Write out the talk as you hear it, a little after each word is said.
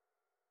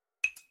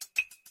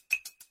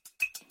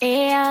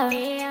Yeah.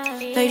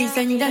 Ladies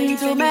and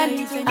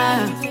gentlemen,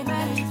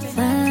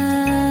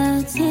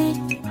 Fancy.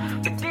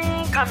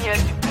 Come here.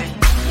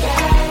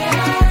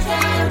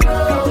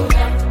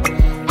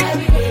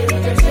 Every day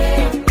with the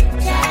train.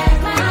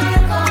 Check my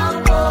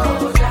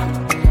composure.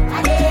 I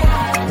dey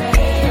high on the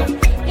hill.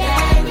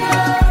 Yeah,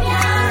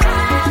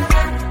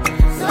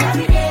 so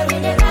every day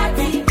with the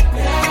party.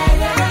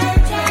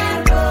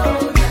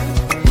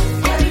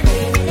 Every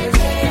day with the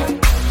train.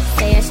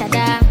 Say a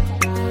shada.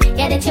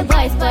 Yeah, that's your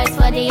boys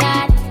for the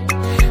yard.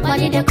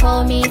 Money they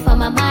call me for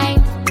my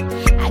mind.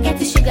 I get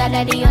the sugar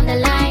daddy on the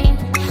line.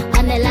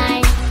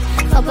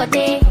 For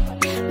day,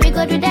 we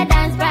go do the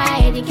dance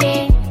by the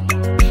K.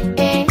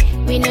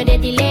 We know the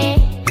delay.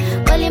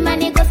 Only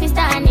money go fi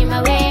stand in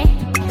my way.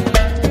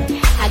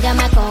 I got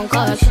my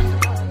concoction.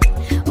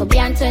 Obi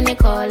Anthony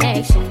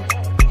collection.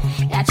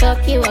 Yeah,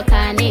 Chucky or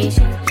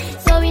carnation.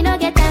 So we no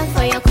get time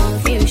for your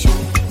confusion.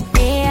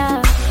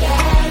 Yeah.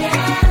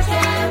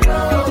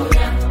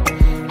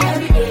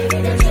 Every day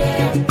with the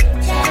trail.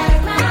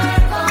 Check my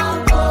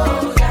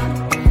composure.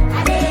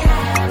 I dey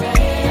high on the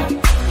hill.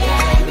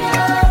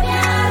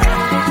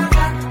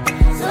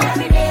 So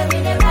every day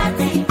with the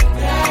party.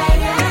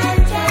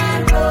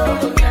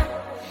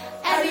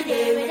 Every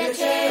day with the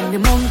trail. the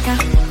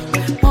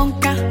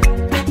monka,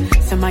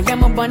 some I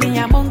am a bunny, a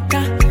monka.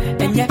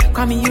 And yet,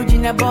 come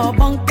Eugene a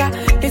bonka.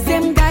 The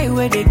same guy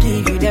where they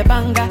give you the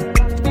banga.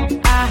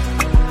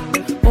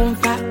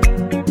 Monfa,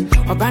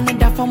 or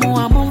Banada for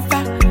more monfa.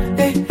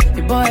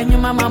 The boy and your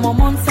mama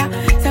monsa.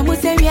 Some will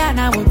say, yeah,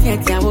 now we'll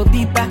get I will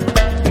be back.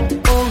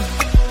 Oh,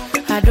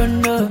 I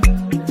don't know.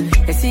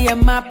 They see a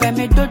map and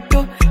me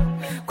dodo.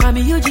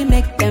 Kwame Eugene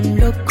make them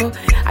loco.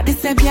 At the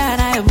same time,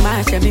 I am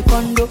my me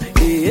condo.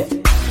 Yeah.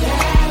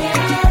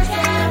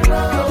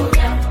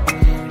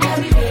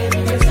 Every day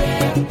with the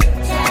trail.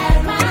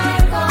 Check my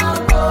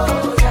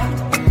composure.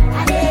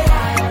 I dey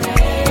high on the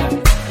hill.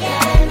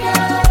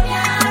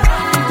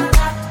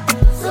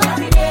 So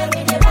every day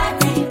with the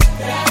party.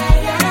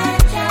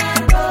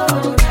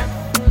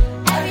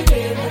 Every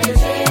day with the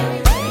trail.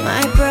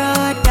 My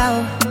brother,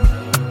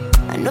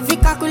 I know fi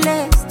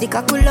calculate, the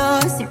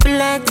calculus, it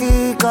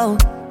plenty go.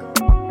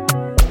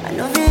 I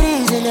know fi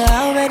reason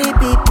how many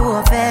people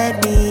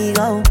offend me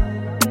go.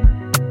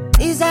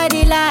 Inside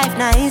the life,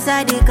 now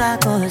inside the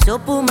carcass.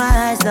 Open my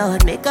eyes,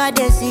 Lord, make a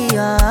day see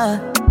ya.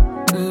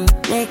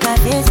 Make I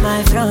face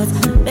my front.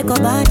 Make a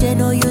bandit,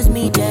 no use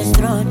me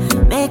destroy.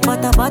 Make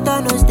butter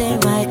no stain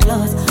my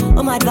clothes.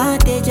 On my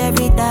advantage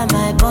every time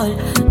I ball.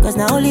 Cause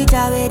now only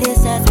Jah way they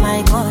set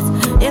my cause.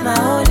 In my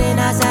own lane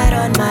as I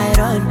run my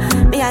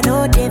run. Me I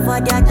know they for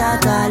the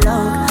attack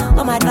along.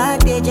 On my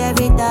advantage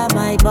every time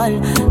I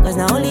ball. Cause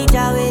now only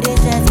Jah way they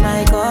set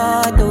my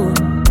cause. Oh.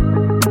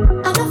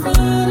 I don't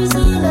feel the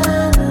scene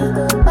of me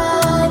go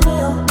by me,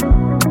 oh.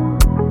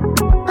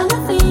 I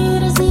don't feel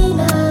the scene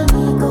of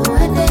me go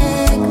and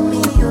take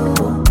me,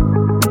 oh.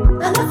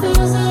 I don't feel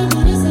the scene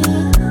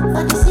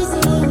for the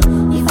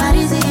season. If I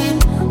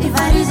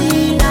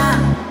reason, nah.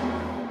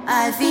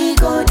 I feel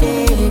go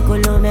day,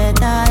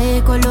 kolometa,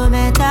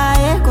 kolometa,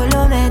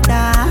 kolometa,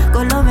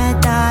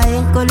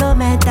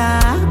 kolometa,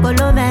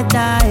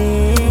 kolometa,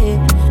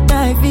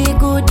 I feel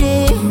go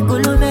day,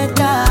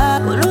 kolometa,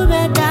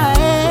 kolometa,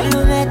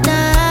 kolometa.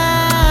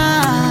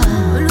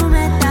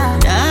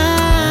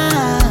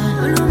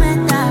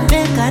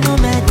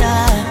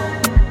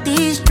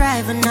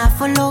 Driving I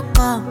follow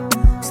come.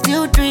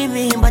 Still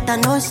dreaming, but I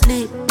no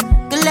sleep.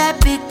 Clear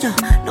picture,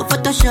 no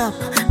Photoshop.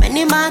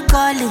 Many man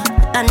calling,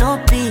 but I no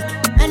pick.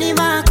 Many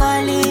man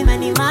calling,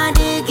 many man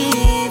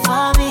digging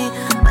for me,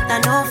 but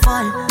I no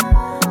fall.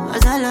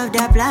 Cause all of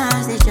their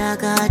plans, they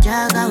jaga.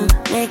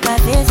 Make I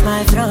face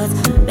my front.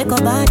 Make a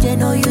bandit,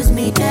 no use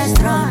me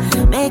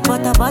destroy. Make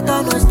butter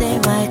no stay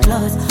my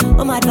clothes.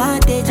 On my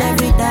advantage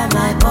every time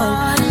I ball.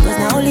 Cause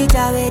now only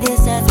Jah way they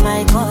set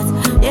my cause.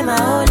 In my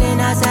own lane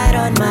as I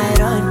run my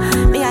run.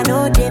 Me I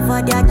know they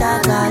for the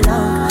attack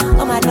along.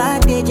 On my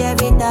advantage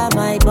every time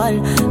I ball.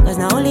 Cause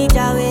now only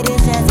Jah way they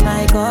set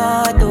my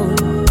cause. Oh.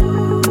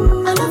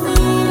 I don't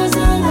feel the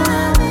scene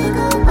of me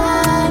go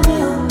by me,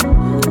 oh.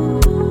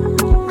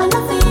 I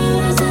don't feel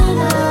the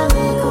scene of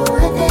me go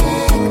and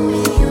take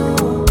me,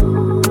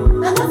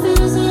 oh. I don't feel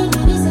the scene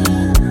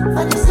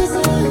for the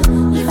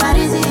season. If I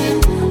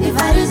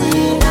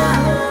reason, nah.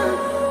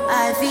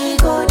 I feel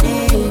go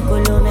day,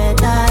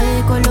 kolometa,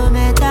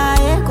 kolometa,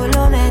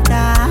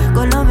 kolometa,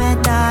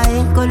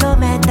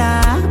 kolometa,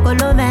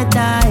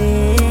 kolometa,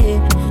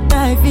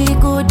 I feel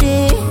go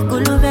day,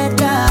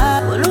 kolometa,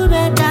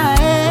 kolometa,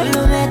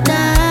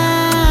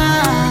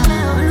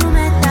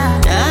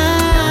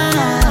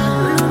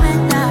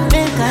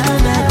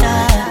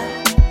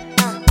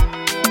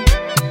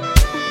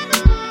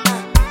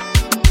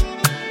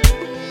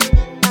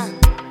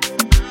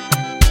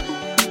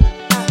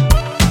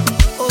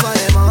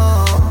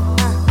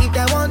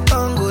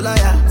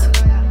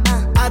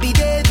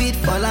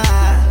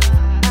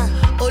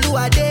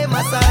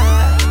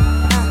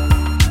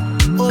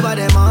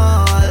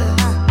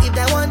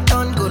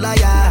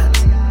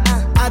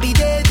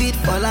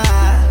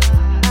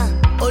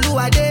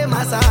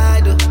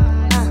 side.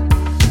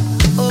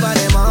 Over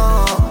them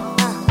all.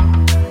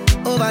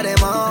 Over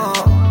them all.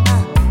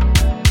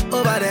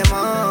 Over them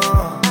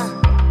all.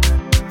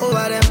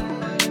 Over them.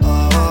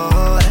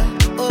 Oh,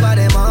 over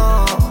them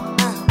all.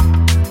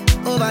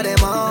 Over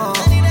them all.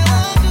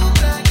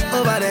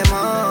 Over them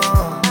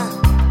all.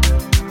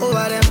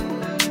 Over them.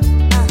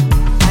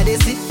 I dey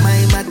sit my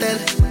matel.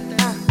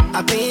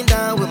 I been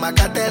down with my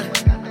cartel.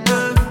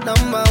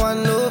 Number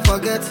one, no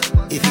forget.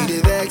 If you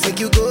dey vex, make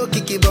you go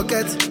kick your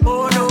bucket.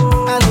 Oh no,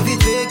 I love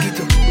it, fake it.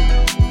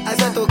 I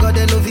said to God,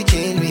 they love it,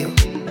 change me.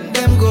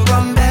 Them go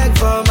come back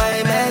for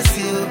my mess,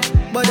 you.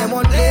 But them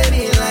won't play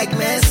me like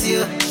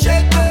Messi.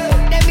 Shake me,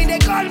 let me they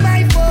call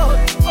my phone.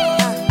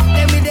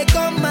 Let me they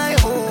come my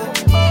home.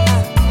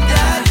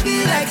 That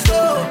feel like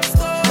slow,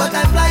 but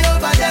I fly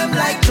over them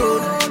like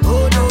drone.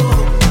 Oh no,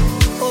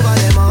 over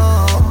them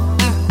all.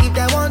 If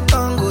they want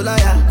tongue, go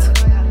Goliath.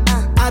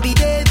 I be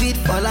David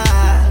for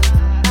life.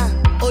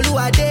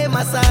 Oluwade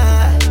my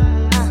side.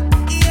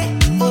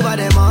 Over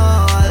them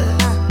all.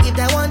 If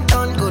they want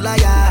tongue,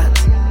 Goliath.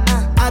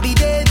 I be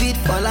David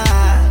for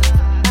life.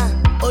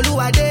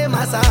 Oluwade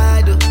my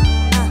side.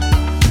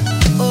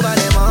 Over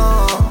them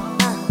all.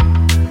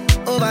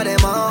 Over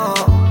them all.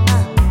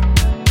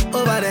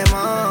 Over them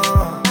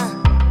all.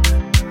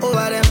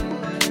 Over them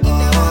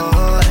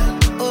all.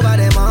 Over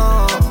them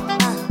all.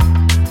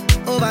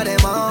 Over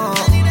them all.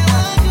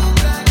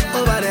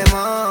 Over them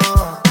all.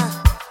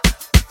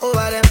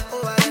 Over them.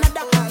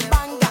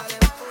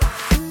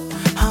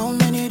 How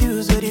many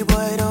dues will the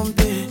boy don't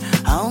pay?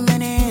 How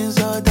many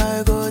insult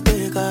I go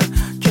take up?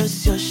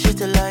 Just your shit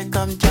like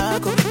I'm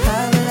Jaco.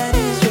 Have let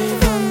it straight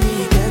from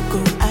the get-go.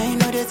 I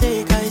know they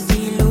take, I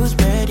see loose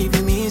bread. If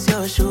you miss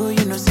your show,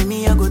 you know see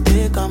me, I go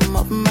take up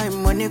my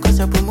money, cause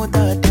I promote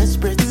a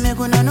desperate. Me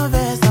gonna no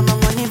vest, and my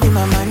money be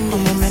my money.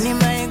 My money,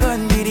 my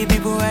gun, be the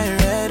people I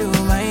read.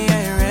 Oh, my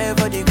I read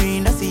for the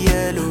green, that's the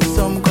yellow.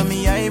 Some call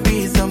me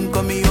IB, some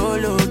call me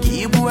Olo.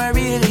 Keep who I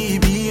really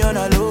be on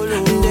a low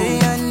low. Day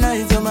and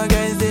night, so my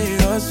guys, they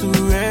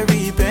hustle.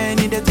 Every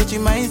penny, they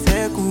touching my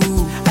circle.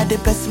 I dey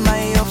best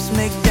my ups,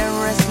 make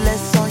them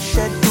restless on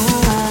schedule.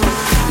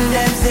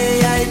 Them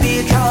say I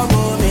be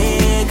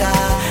troublemaker.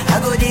 I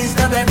go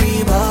disturb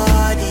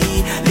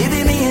everybody.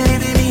 Leaving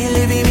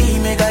me,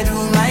 make I do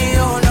my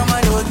own. No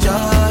man don't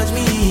judge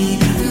me.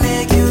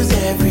 Make use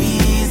every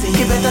reason.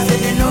 You better say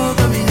they know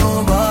coming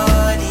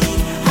nobody.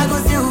 I go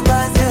still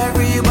pass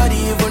everybody,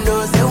 even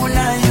though say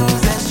una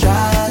use extra.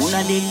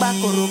 Una dey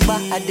bakuruba,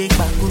 I dey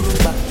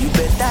bakuruba. You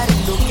better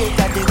relocate,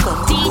 I dey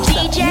come closer.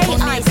 DJ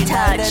Ice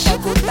Touch. I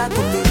go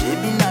tackle it.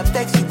 Baby, na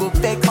vex, you go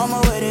peck. I'm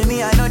aware of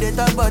me, I know they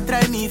talk, but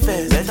try me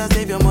first. Better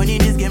save your money,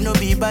 this game no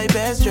be by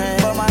best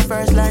dress. But my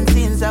first land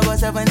since I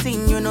was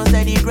 17, you know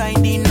steady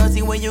grinding.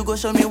 Nothing when you go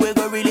show me where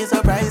go really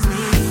surprise me.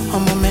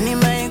 I'm a many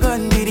my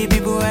gun, be the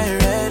people I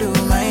read.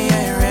 Oh, my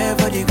I read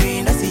for the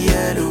green, that's the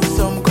yellow.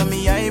 Some call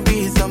me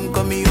IB, some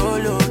call me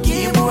Olo.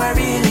 Keep who I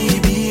really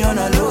be on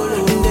a low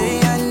low.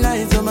 Day and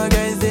night, so my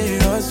guys they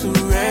hustle.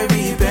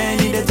 Every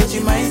penny they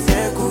touching my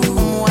circle.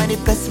 I dey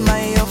press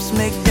my ups,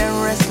 make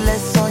them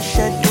restless on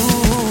schedule.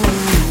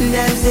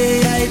 Them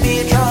say I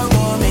be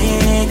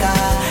troublemaker.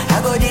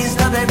 I go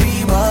disturb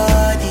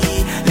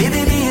everybody.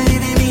 Leaving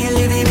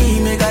me,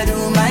 make I do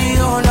my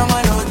own. No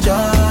man don't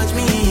judge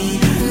me.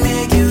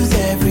 Make use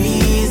every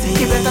reason.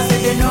 You better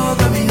say they know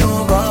coming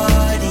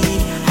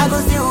nobody. I go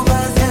still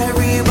pass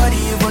everybody,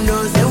 even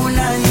though say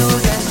una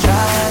use extra.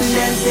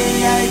 Them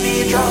say I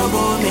be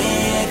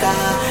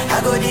troublemaker. I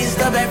go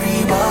disturb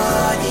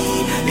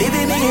everybody.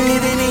 Leaving me,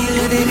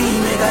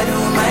 make I do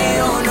my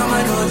own. No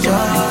man don't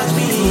judge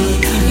me.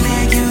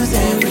 Make use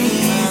every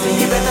reason.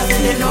 You better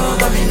say they know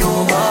coming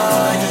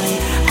nobody.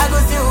 I go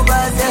still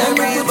pass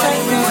everybody,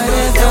 even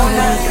though say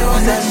una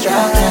use extra.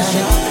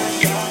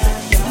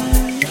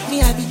 Me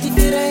I be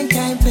different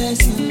kind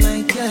person, my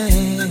girl.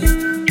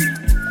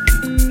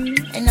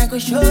 And I go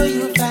show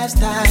you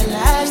 5-star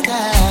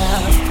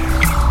lifestyle.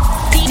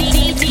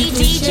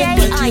 DJ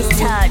Ice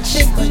Touch.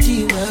 Shake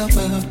body well,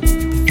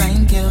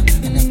 fine girl,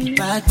 and I be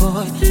bad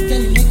boy.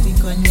 Girl, you make me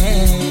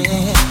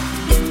connect.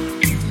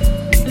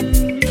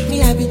 Me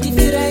I be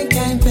different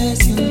kind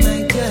person, my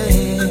girl.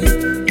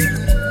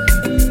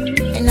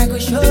 And I go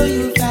show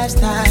you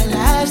 5-star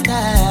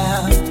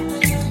lifestyle.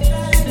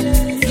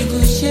 You go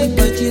shake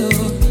body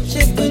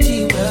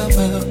well,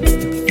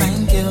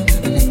 fine girl,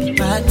 and I be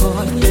bad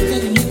boy.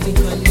 Girl, you make me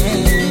connect.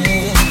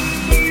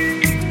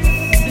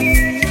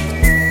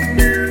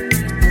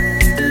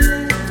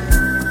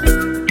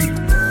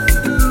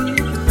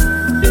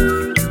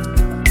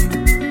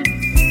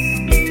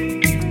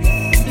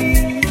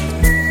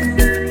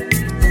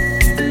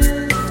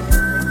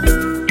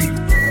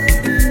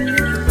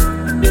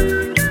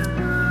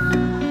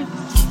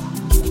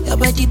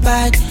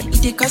 Bad,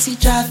 it dey cause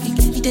traffic,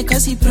 it dey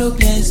cause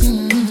problems.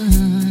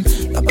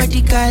 Your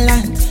body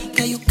gallant,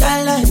 can you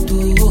gallant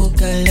oh.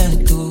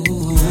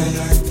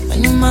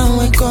 When your man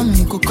wake come,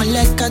 you go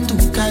collect katu,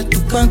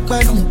 bank,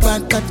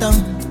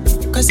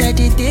 cause I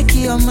dey take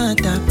your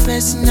matter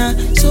personal,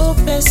 so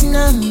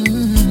personal.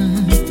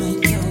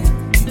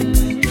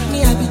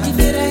 Me I be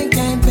different.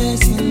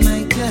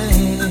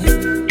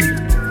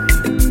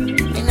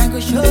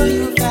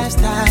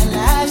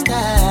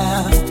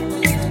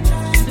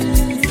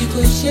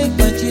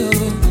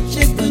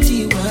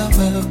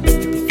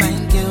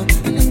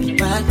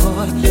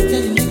 boy,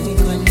 tell me we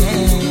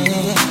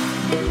connect.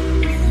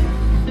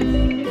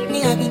 Me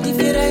I be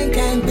different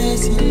kind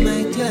person,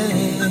 my dear.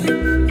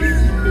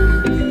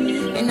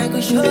 And I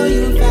could show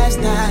you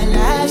faster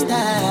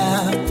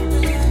lifestyle.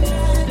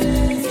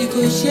 You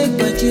could shake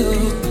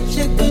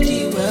body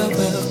well,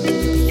 well.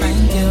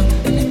 Fine girl,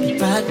 and I be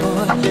bad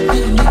boy,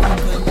 tell me we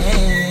connect.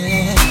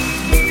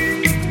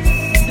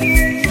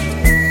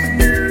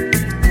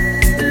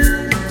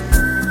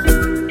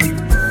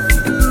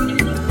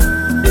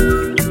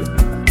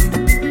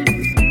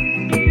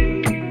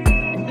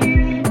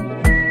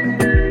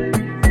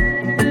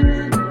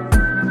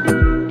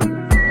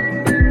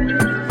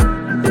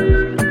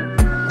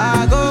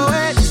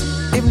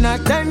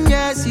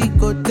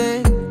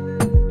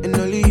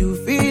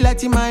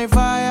 My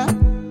fire,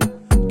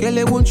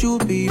 girl, won't you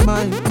be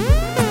mine?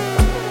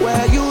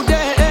 Where you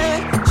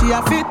there? She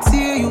a fit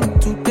see you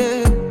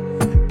today.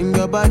 In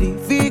your body,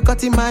 feel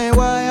cutting my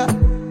wire.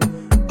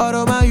 All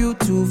over you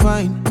to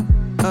find.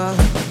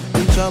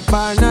 Eat your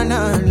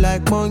banana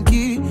like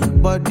monkey,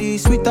 body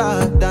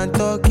sweeter than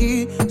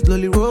turkey.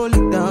 Slowly roll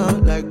it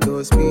down like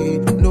those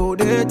speed. No,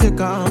 they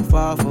take on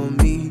far from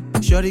me.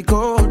 Shorty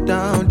go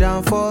down,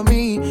 down for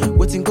me.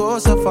 Waiting go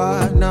so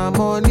far, now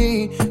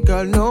money.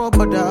 Girl,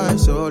 nobody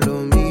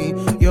solo me.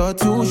 You're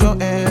too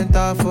short,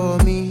 enter for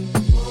me.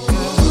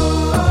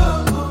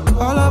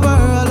 All over,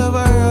 all over,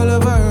 all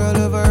over, all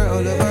over,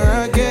 all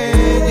over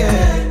again,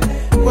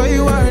 yeah. Where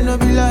you are, no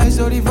be like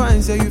so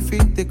divine. So you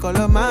fit the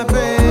color of my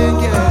pain,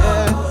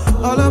 yeah.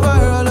 All over,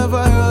 all over,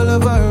 all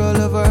over, all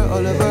over,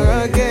 all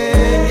over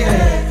again,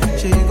 yeah.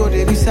 So you go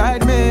there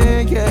beside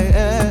me,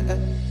 yeah.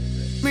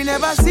 Me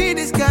never see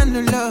this kind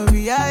of love,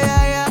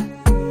 yeah.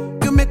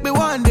 You make me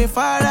one day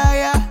far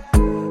higher.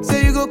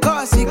 Say you go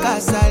cause it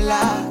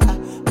casala.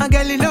 My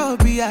girl, you love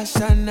be a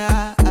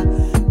shana.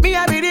 Me,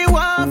 I be the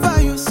one for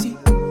you, see.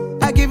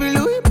 I give you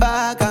Louis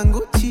back and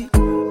Gucci.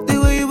 The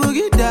way you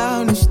boogie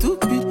down is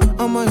stupid.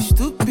 I'm a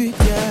stupid,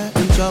 yeah.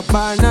 Eat your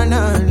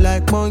banana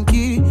like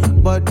monkey,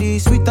 body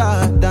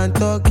sweeter than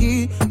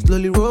turkey.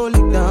 Slowly roll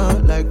it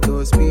down like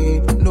those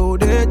speed. No,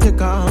 they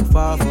take on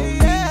far from me.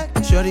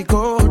 Shorty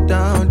go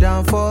down,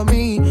 down for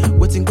me.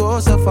 Waiting go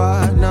so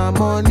far, now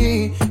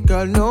money.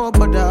 Girl,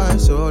 nobody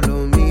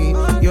solo me.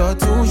 You're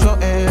too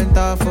short,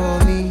 enter for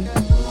me.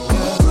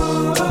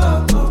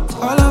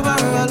 All over,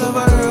 all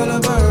over, all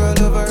over,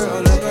 all over,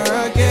 all over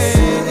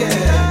again,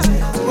 yeah.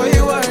 Where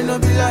you are, no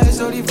be like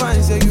so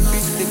divine. So you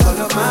fit the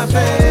color of my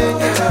pain,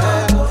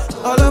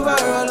 yeah. All over,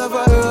 all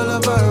over, all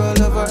over,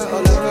 all over,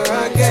 all over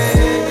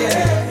again,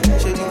 yeah.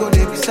 So you go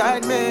there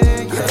beside me,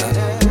 yeah.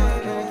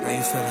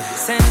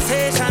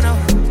 Sensational,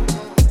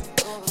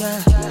 yeah.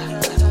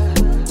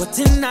 What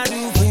did I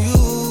do for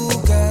you,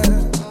 girl?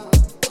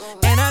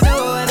 And I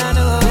know, and I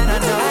know, and I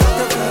know. I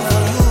do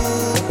for you,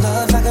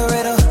 love like a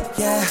riddle,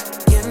 yeah.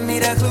 Give me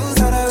the clues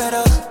how to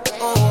riddle.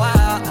 Oh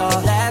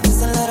wow, laugh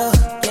just a little,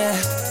 yeah.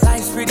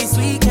 Life's pretty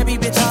sweet, can't be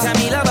bitchy. Tell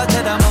me love her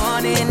to the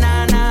morning,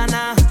 nah nah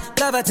nah.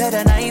 Love her to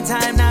the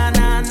nighttime, nah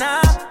nah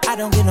nah. I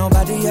don't get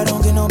nobody, yeah.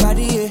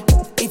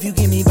 If you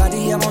give me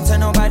body, I won't tell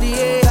nobody,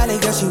 yeah. Valley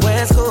girl, she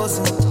wears clothes.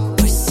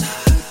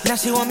 Now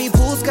she want me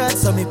pool skirt,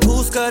 so me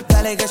pool skirt.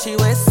 Valley girl, she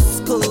wears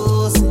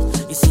schools.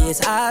 You see,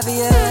 it's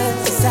obvious,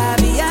 it's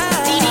obvious.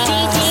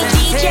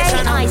 DJ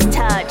Ice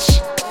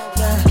Touch.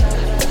 Yeah.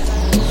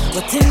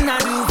 What didn't I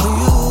do for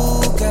you,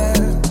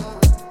 girl?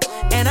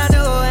 And I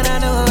know, and I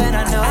know, and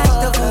I know. Act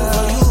the fool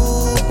for you,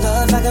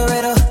 love like a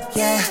riddle,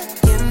 yeah.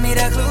 Give me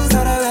the clues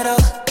how to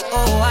riddle.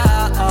 Oh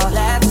wow,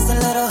 laugh just a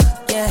little,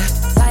 yeah.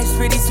 Life's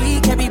pretty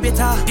sweet, can't be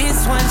bitter.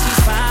 This one she's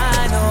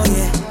fine, oh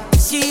yeah.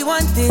 She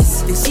want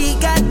this, then she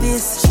got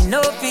this. She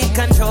know fit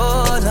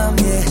control them,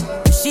 yeah.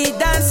 She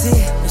dance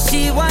it,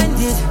 she wind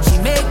it. She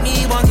make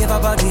me want give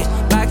her body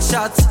back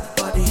shots,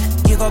 body.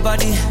 Give her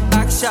body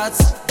back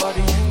shots,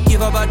 body.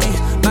 Give her body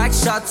back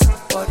shots,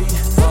 body.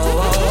 Oh, oh,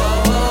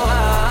 oh, oh,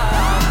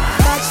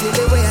 oh. Actually,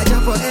 the way I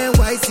jump for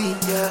NYC,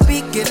 yeah.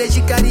 Big girl,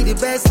 she carry the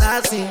best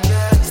I've seen.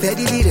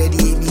 Steadily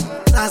ready, me,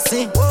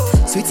 dancing.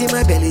 Sweet in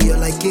my belly, you're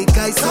like cake,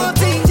 I see.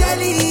 Something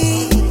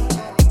jelly,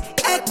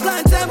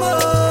 eggplant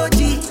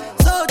emoji.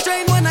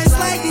 When I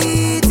slide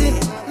it in,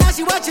 now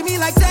she watching me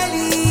like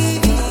telly.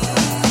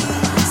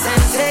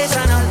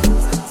 Sensational,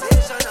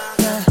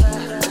 yeah.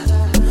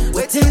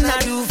 What did I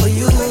do for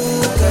you,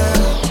 girl?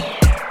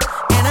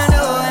 And I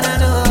know, and I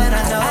know, and I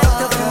know. Act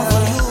the fool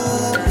for you,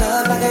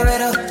 love like a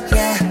riddle,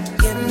 yeah.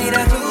 Give me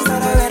the clues on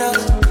the riddle.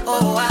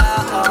 Oh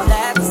wow,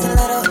 laugh just a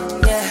little,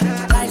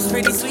 yeah. Life's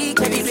pretty sweet,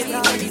 baby.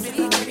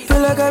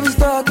 Feel like I be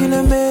stuck in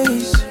a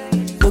maze,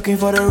 looking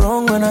for the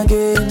wrong one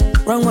again,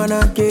 wrong one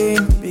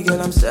again. Big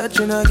girl, I'm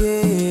searching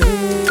again.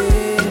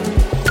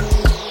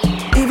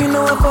 Even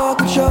though I fuck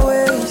with your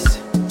ways,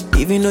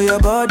 even though your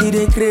body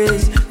they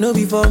craze, no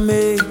be for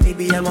me,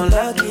 maybe I'm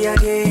unlucky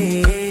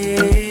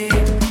again.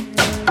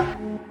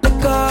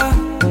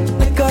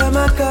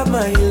 Nigga,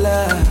 my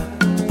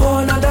love. Oh,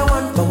 another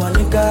one for one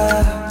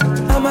nigga.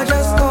 I'ma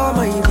just call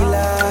my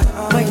dealer,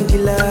 my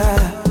dealer.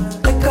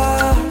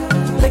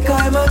 Nigga,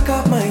 I'ma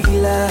cut my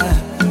healer.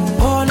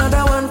 Oh,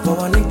 another one for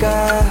one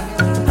nigga.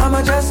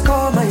 I'ma just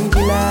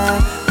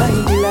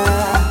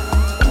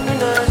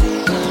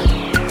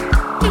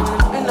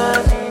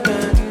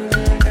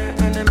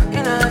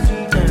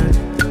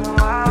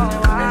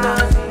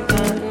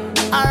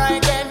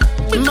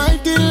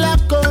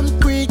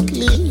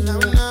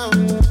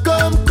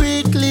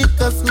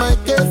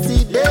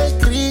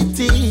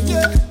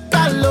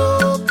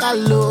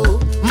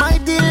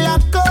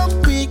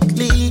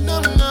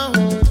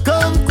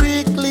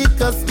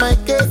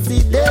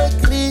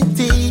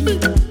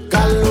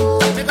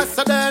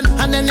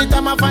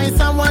I'ma find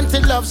someone to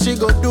love, she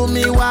go do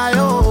me why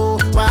oh.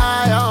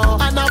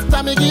 And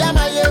after me give her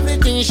my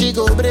everything, she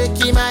go break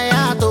in my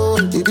heart oh.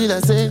 It be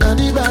like say, now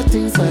the bad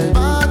things I do.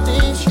 Bad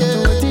things, yeah.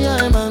 What the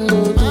I man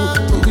go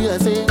do. It be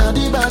like say, now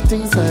the bad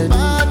things I do.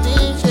 Bad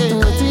things, yeah.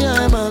 What the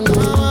I man go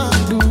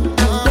do.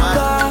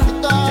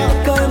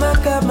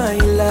 Got my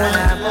love.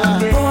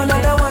 Oh,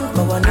 another one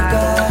for one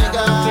nigga.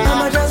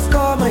 I'ma just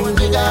call my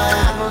dealer.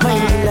 My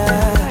dealer.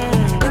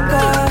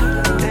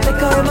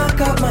 Nigga, I'ma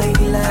got my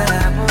dealer.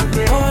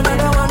 Oh,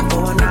 another one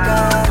for one nigga.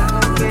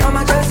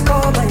 I'ma just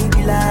call my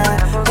dealer.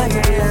 My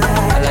dealer.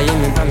 Alaye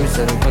mi pa mi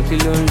sọ̀rọ̀ kan kí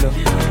ló ń lọ.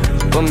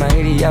 Ó máa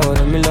rí ìyàwó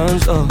rẹ̀ mi lọ ń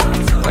sọ.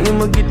 Wọ́n ní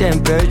mo kí dem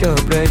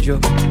pressure.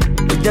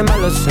 Ó jẹ́ má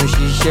lọ sùn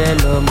ṣiṣẹ́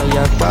lọ. Mo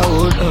yà pa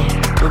ó lọ.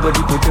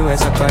 Nobody go do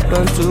as I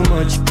done too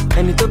much.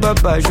 Ẹni tó bá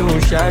bá aṣọ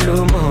òun ṣá ló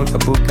mọ̀.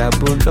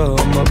 Gàbó lọ,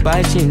 ọmọ bá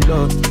ṣì ń lọ.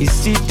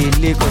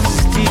 Ìsídèlé kan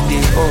sì sídè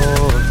ọ̀.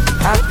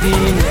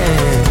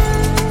 Happiness,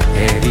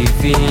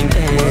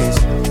 everythingness.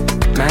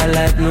 My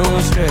life no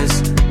stress.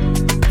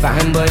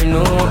 Fine boy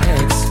no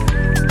ex.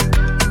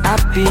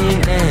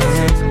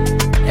 Happiness,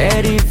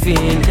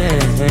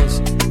 everythingness.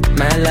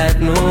 My life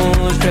no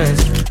stress.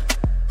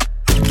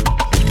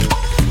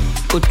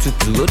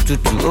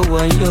 Òtútù, ó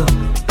wọ̀nyó.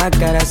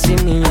 Agara sí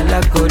mi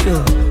alákòódò.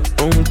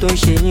 Ohun tó ń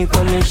ṣe yín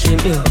kọ́ ló ń ṣe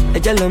mí o.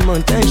 Ẹjẹ́ lọmọ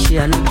tá ń ṣe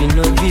ànúbì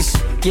novice.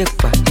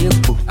 Yépa,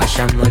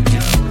 àṣàmọ̀dì.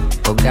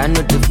 Ọ̀gá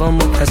no dey form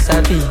of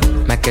wasabi.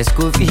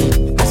 Makescovi,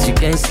 as you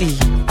can see.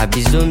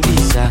 Àbí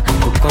zombies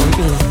kò kàn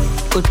mí.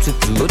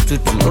 Òtútù,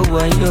 ó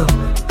wọ̀nyó.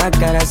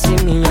 Agara sí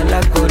mi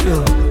alákòódò.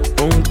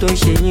 Ohun tó ń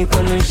ṣe yín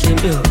kọ́ ló ń ṣe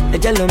mí o.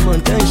 Ẹjẹ́ lọmọ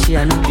tá ń ṣe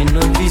ànúbì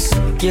novice.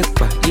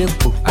 Yépa,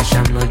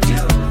 àṣàmọ̀dì.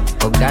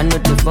 Ọ̀gá no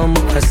dey form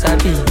of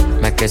wasabi.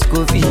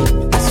 Makescovi,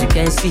 as you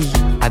can see.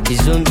 Àbí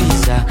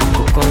zombies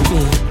kò kàn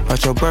mí.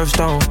 At your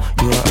birthstone,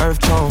 you an earth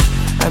tone.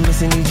 I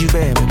miss and need you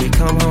bad, baby,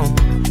 come home.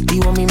 Do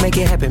you want me make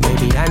it happen,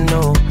 baby? I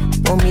know.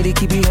 Want me to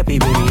keep you happy,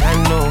 baby? I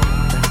know.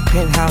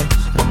 Penthouse,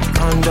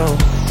 condo,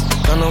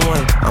 gonna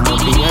one, I'm a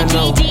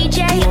piano.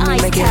 DJ You want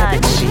me make it happen,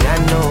 baby? I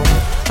know.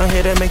 I'm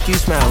here to make you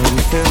smile when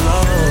you feel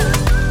low.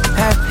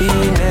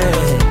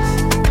 Happiness,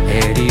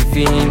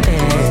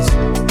 everythingness.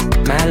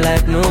 My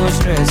life no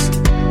stress.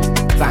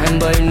 Fine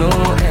boy no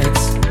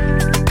ex.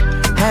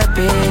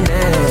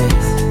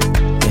 Happiness,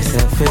 it's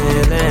a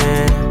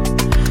feeling.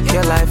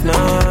 Your life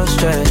no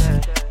stress.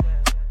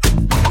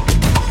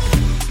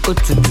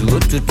 Òtútù,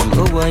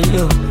 ó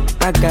wọ̀nyó.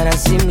 Agara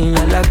sí mi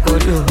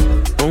alákòódò.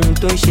 Ohun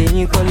tó ń ṣe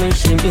yín kọ́ ló ń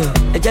ṣe mí o.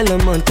 Ẹjẹ́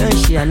lọmọ tá ń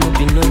ṣe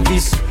ànúbì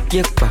novice.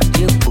 Yépa,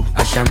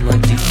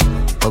 àṣàmọ̀dì.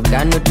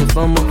 Ọ̀gá no dey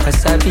form of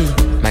wasabi.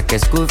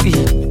 Makescovi,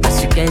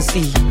 as you can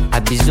see.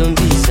 Àbí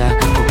zombies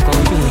kò kàn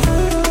mí.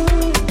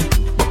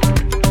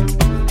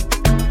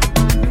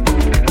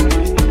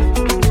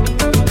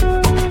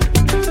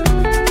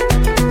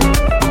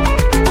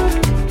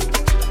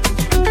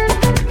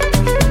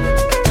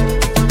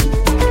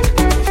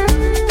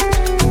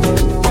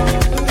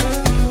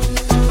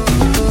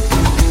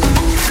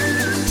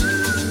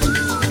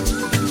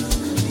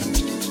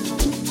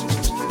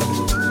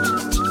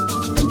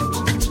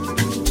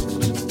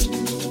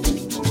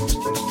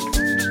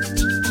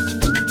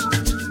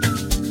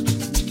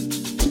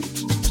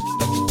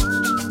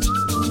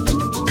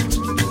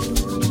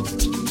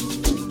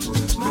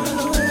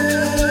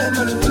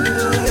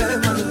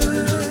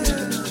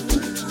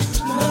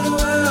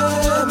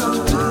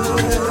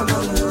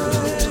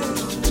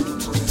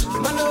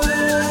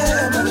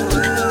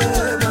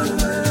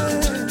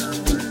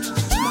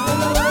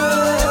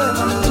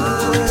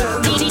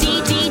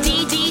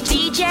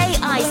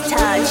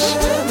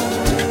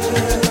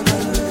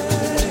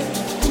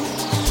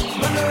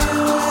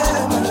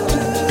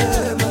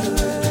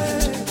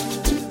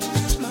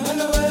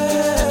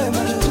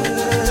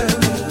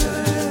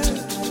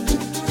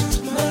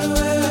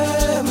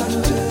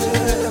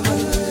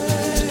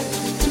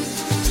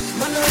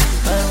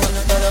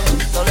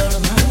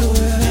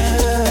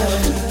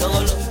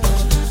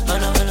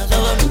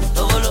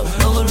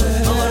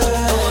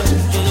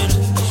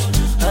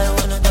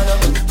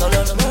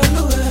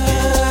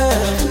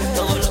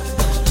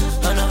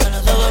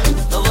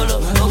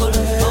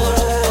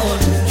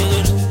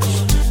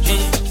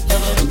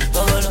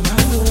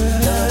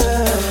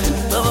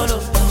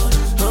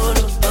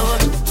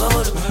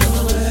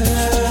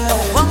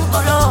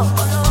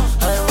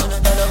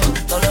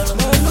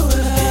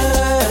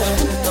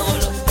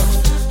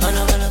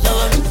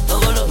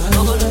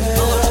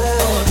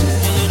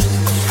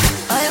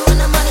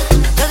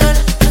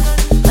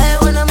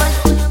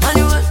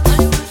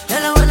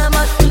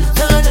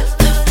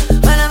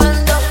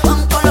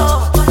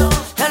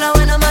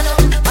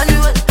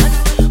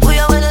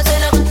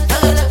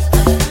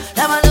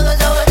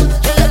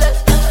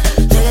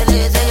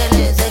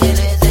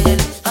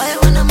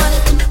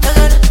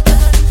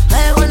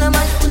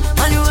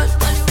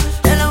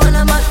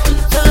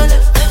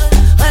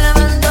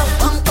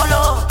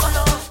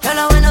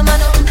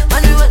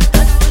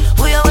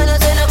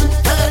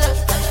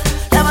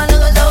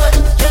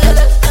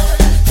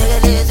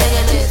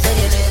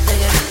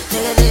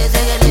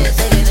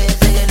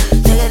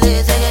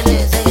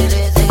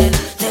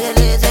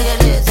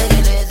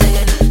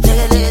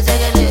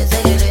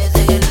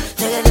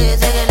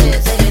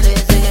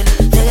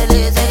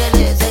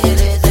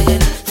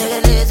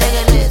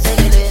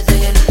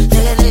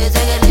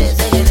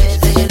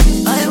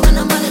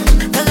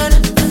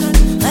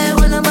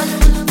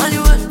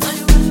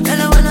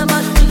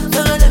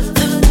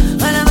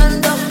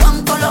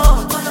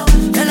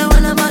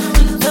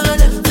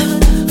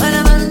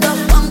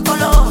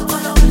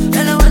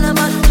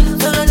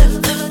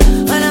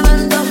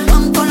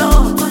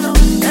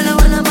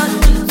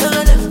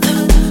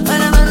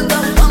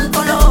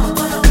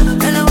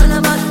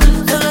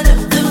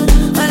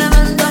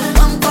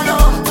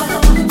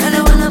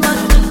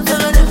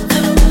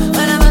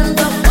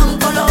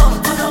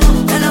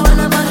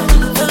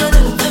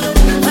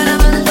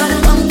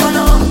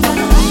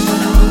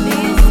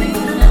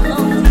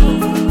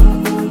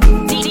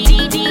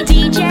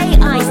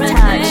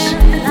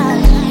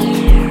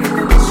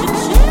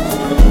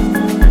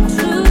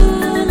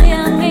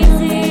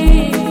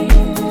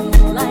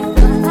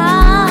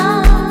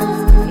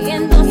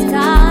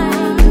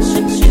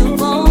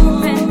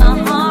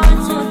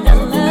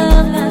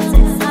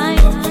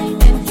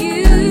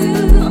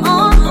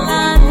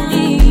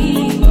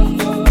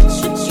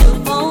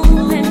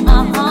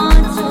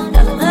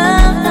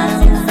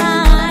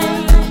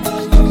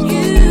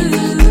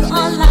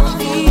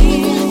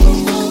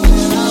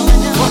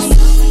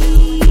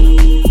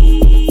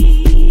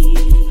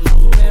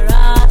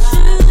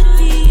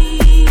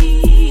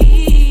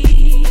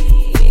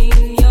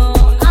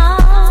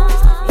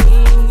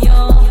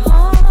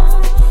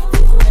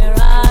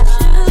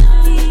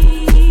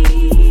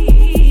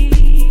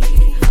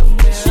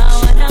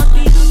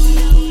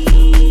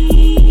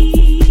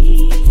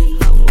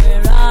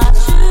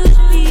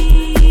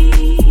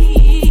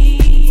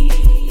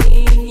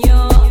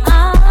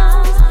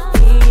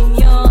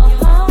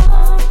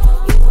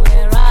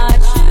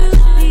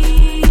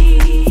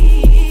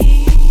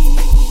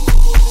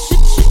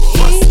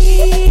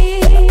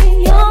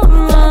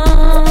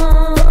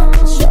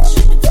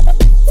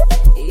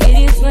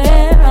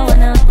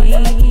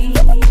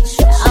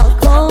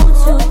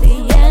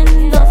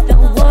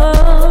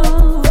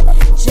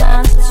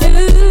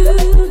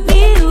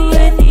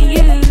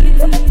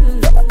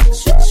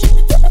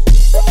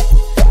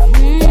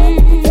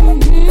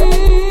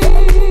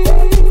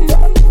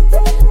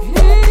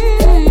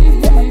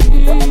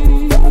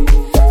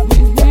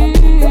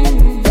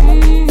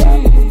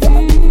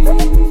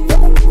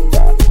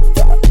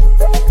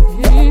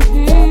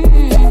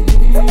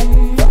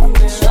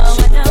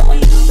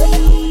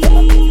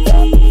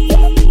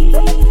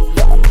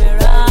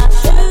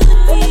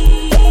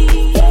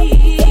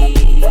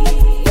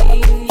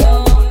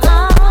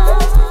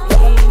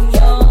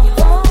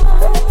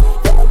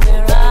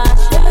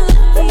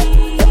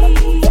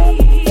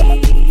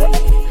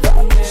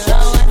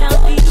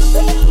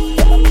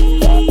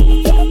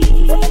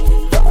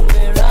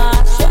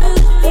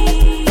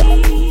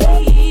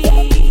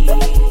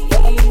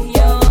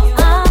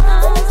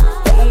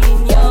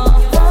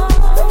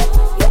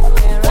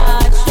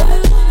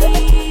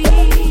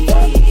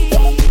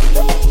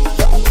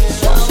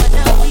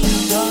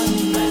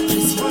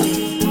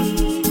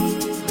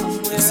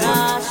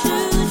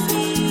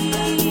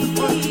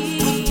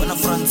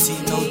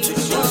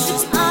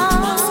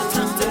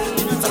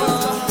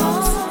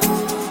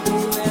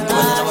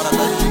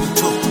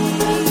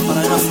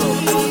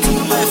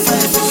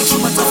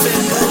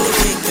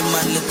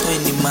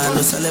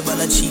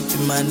 bala cheap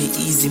money,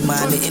 easy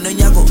money. Ino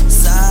nyago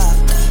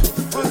saka,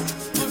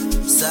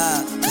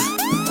 saka.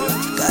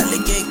 Kale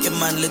keke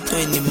man le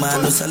 20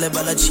 man, sale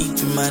bala cheap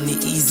money,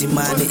 easy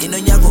money. Ino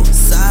nyago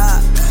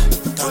saka,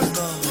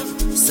 tango,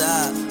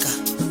 saka,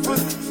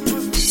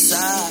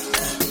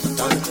 saka,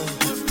 tango,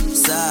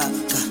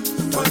 saka,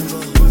 tango,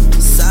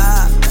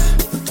 saka,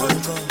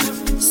 tango,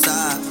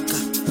 saka,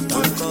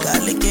 tango.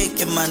 Kale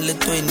keke man le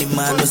 20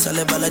 man,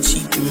 sale bala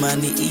cheap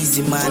money,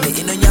 easy money.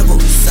 Ino nyago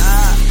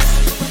saka,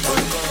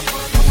 tango.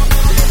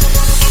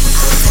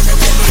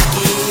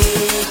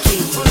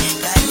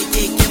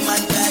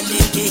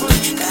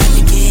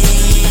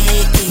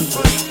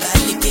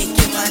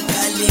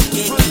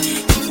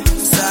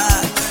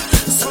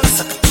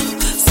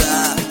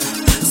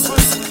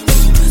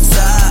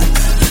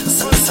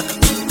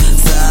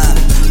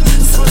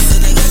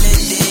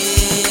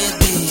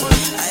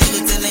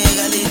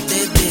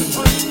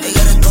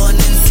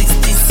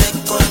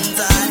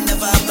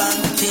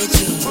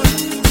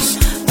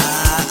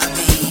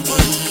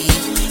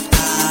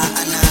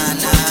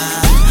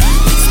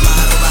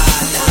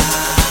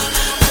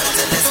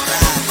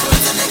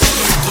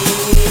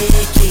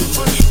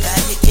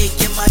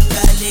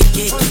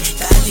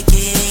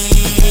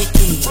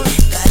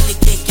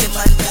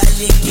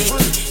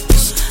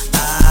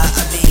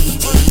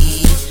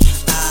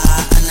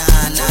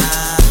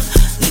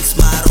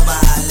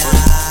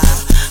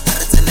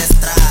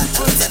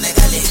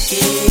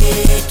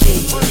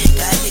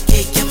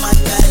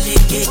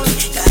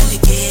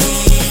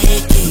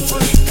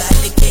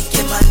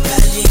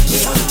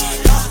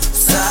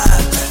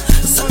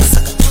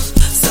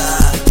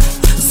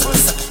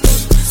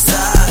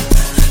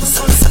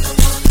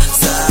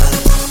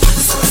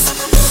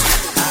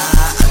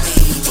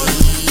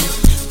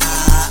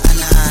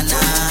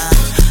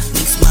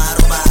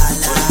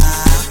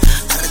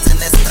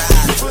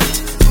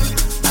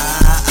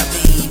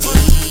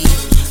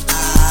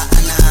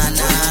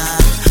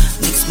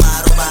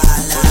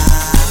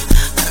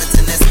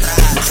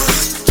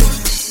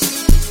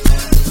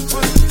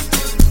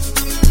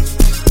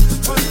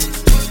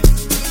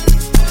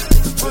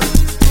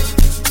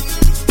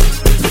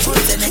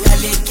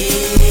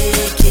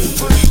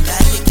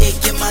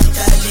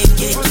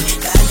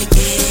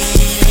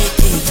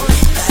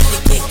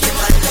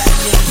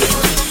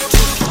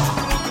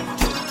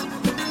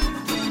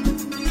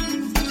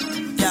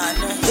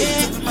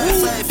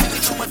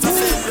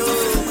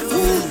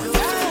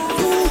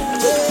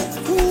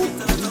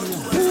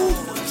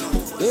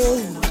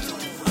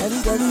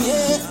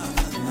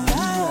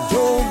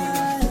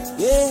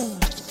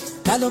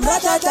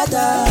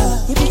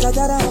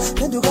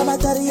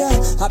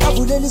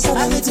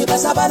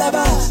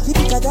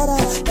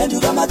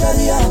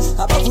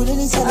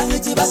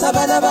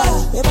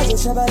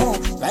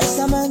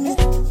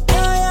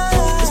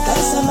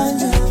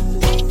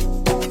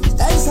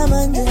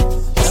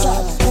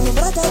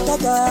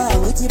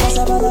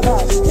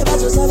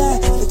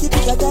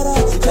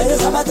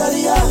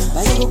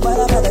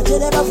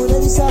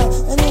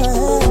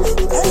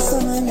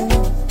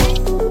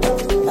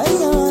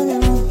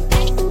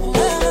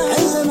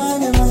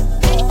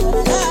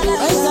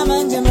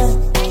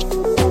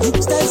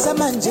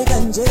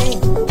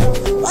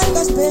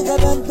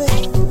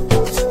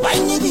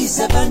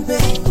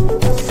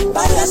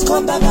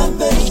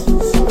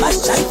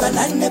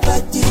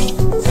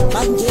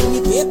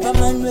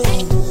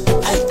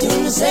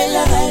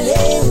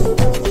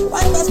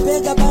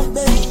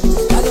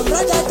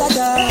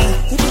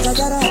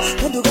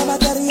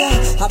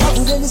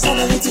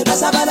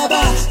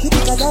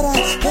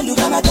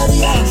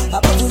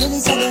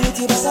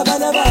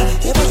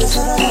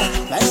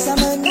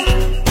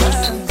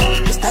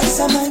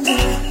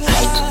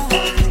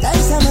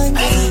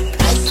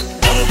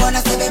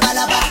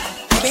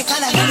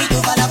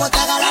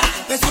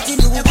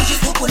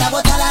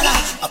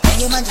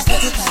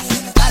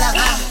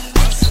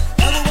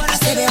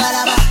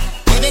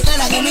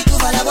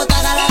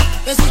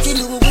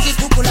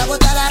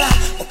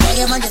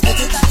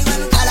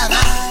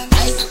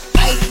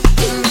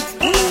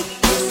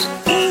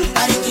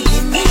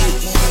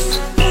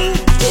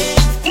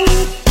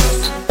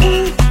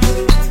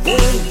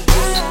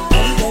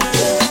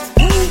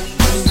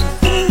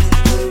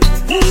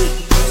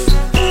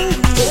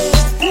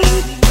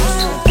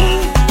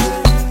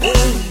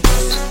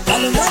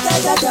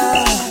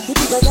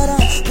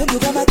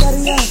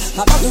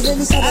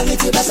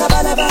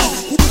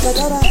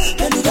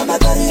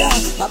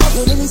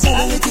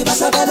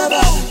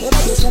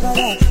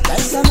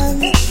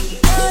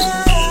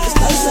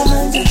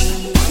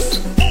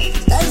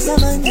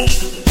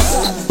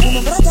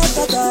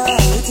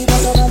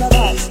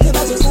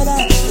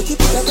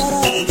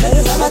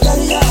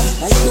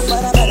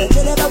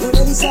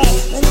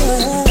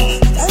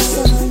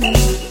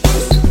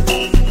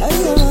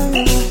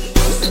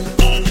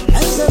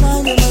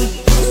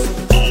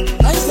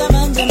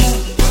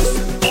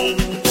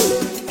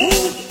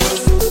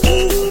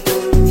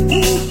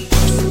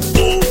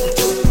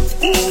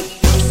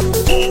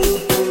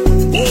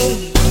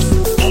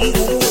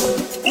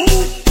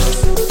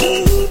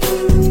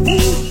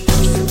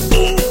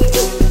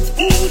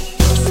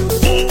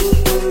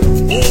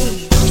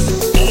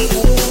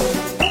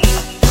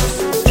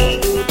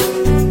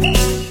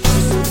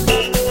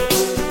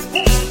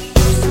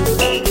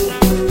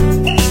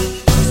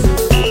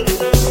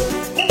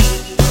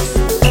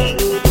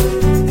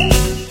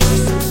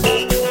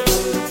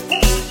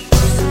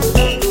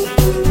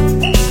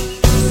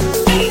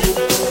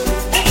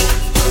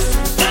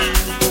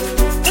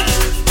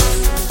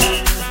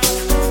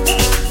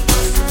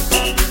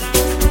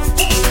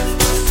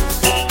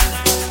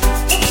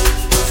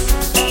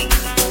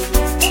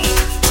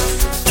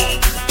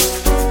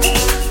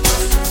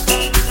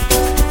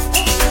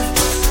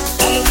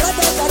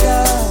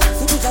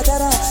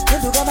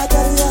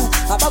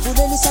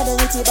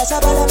 iti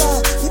basa balaba,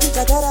 ibi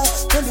katara,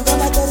 kendu ga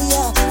materia,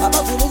 aba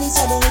bulili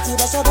sale iti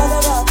basa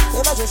balaba,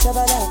 eba jo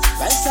shabala,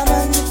 ransa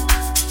manje,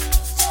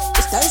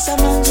 stansa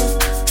manje,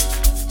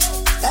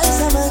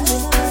 ransa manje,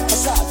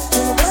 asa,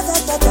 ibu bata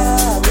tata,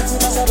 iti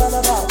basa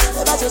balaba,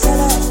 eba jo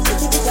sala,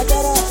 ibi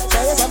katara,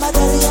 shaya sa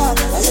materia,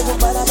 ayebu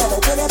balaba,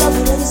 kele ba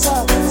bulili sa,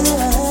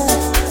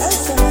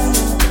 ransa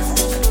manje,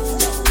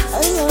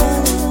 ayo,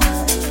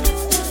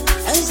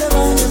 ransa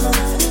manje,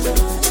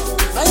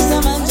 ransa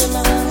manje,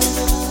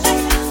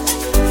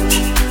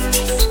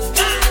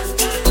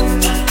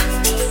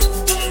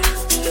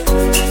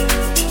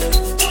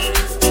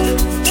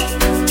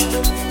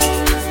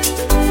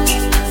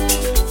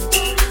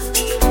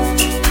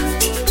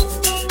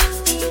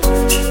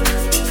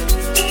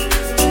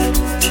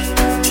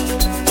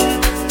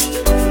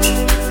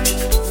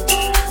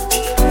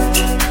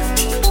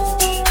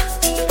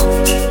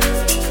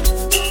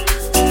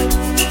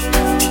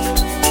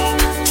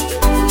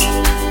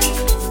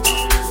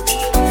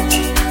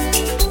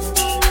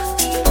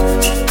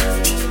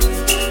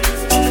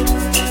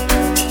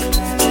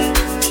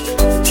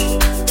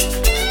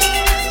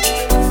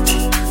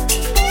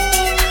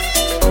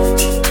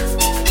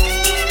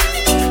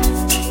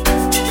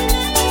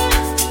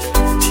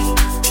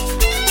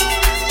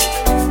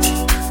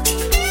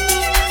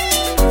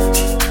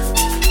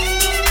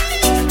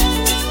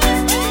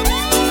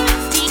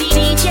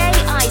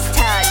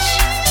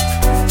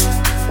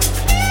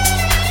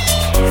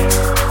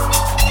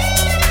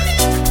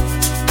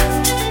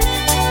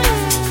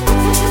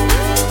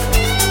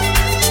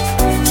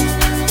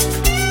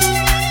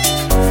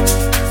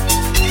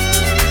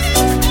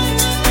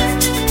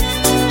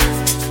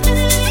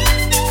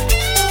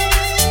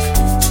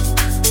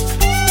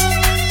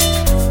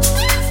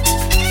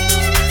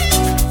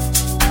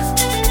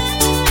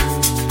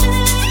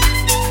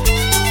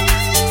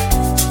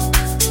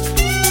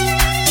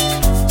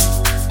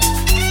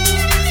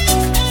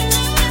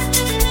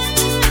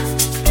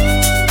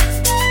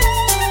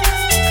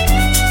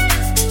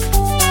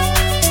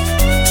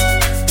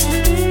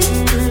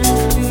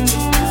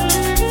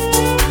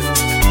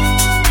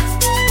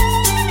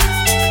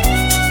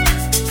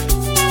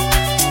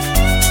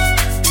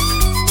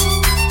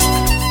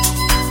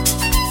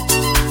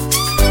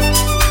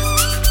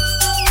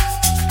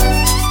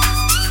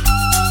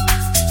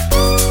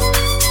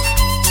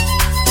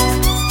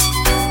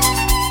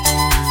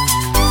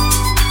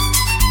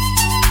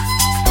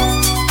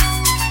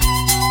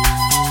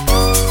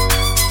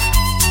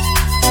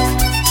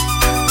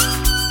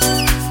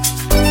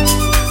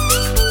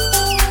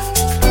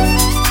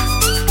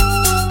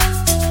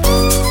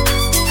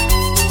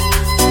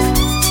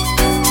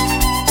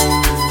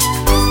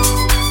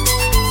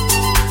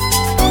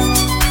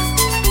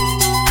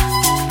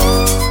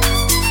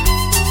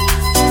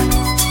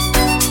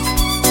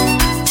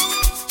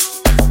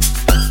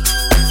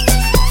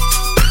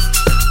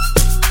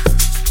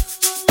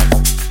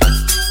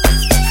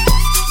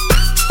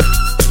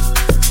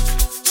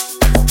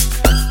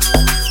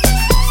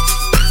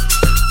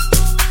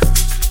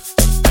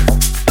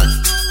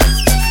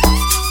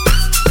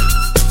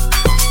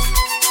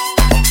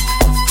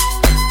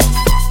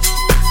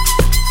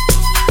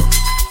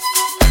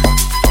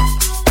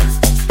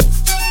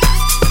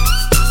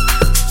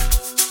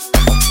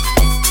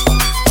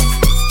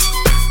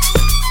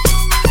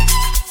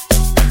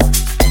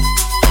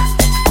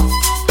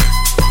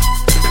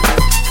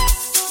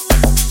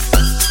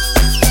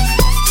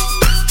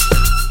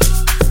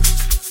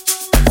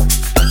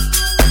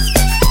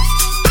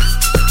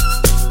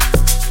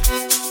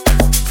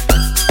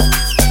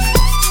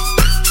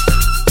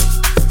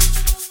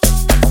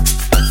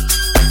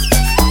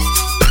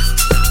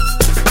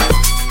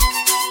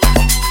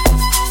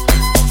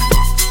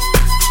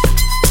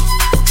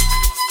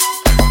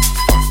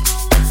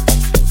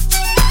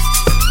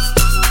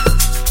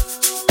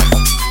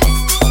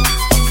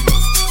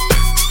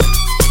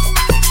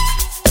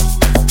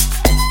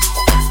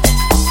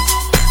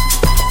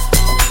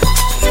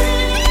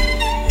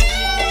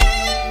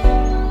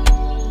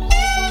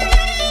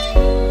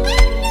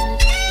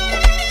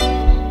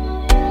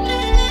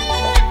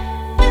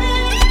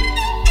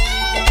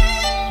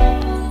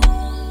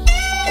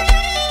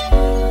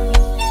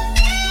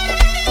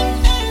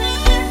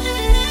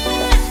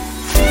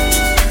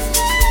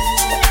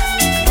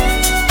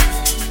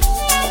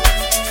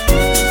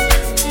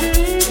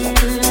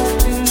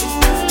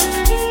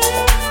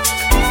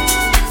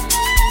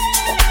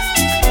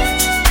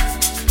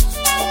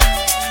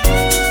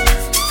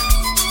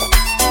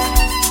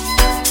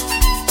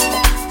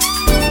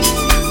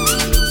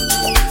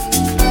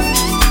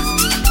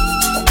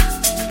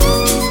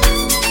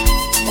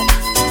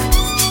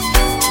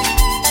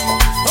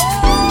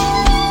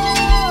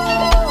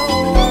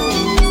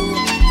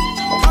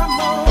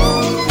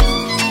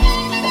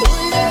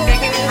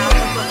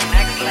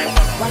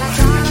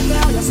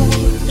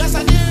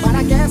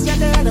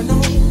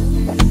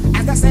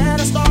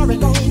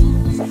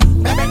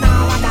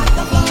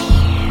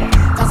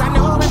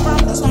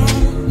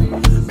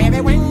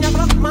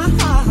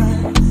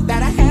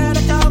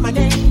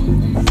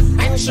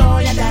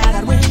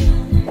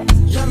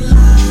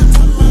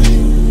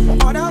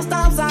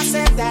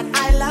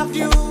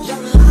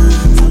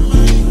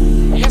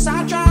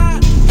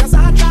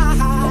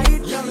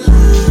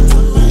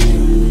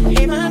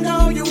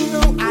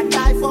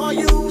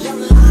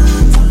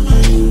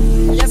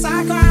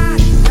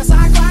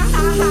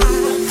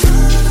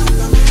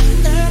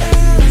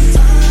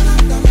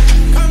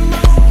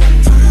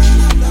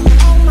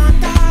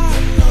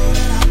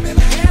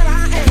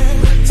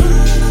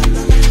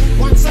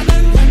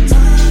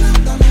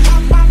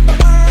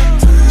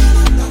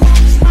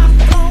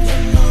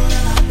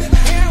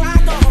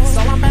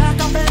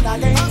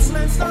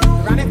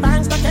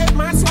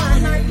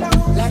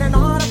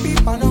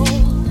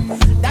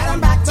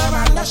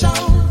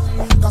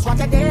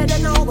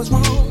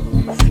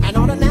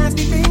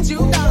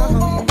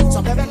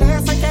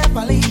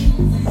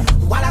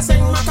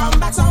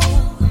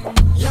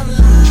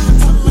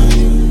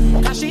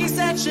 She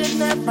said she'd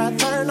never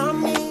turn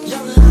on me. You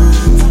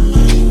lied to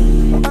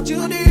me. But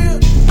you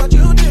did, but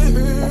you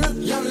did.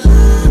 You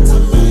lied to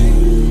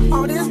me.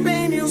 All this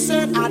pain you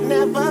said I'd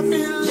never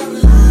feel. You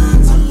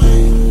lied to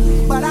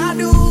me. But I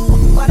do,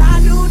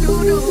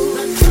 do.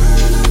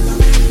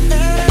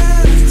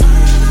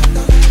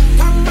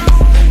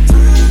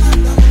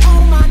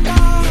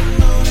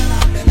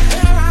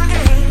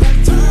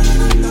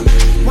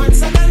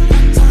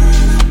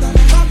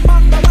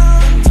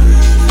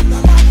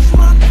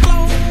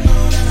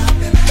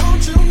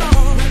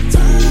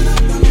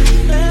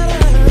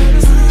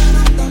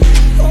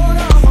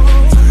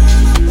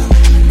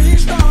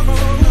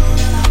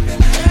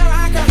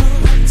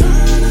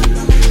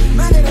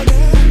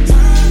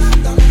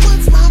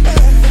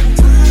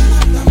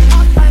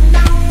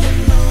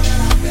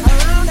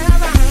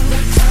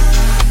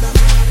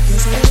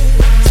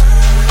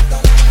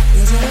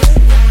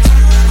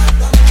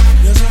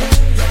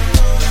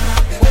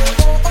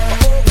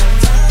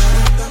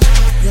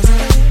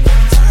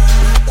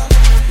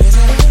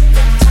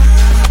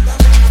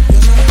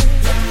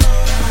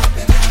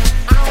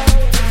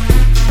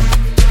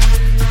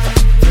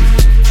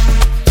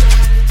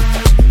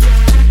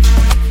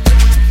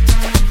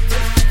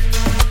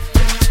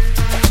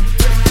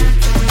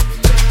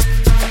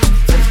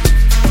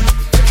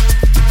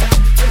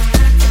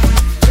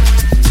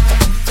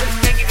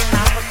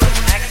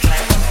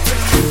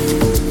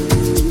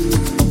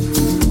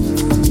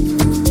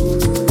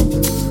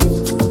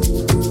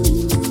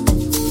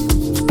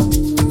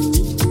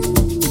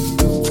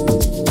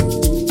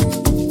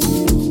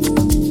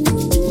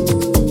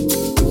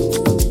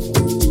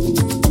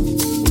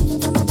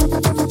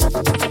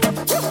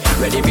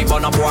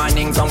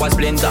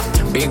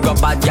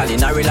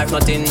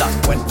 Nothing that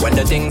when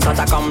the things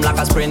that come like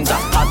a sprinter,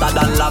 hotter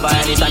than lava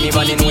anytime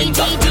even in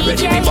winter.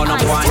 Ready to burn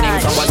up warning,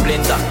 someone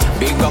splinter.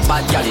 Big up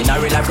bad gal in a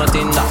real life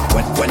nothing that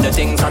when the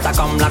things that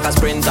come like a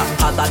sprinter,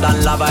 hotter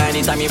than lava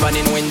anytime even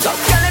in winter.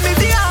 Girl, let me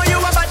see how you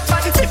are bad,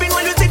 sipping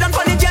when you sit down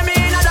funny jammy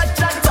in a that.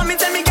 So me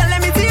tell me, girl,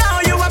 let me see how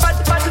you are bad,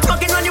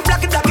 smoking when you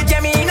black it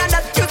jammy in a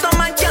that. You so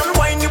man can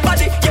wine your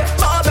body, yeah,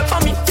 bob it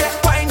for me, yeah,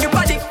 wine your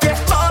body, yeah,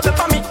 bob it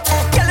for me.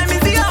 Girl, let me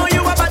see how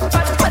you are bad,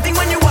 sweating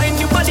when you wine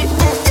your body,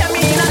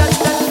 jammy in a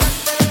that.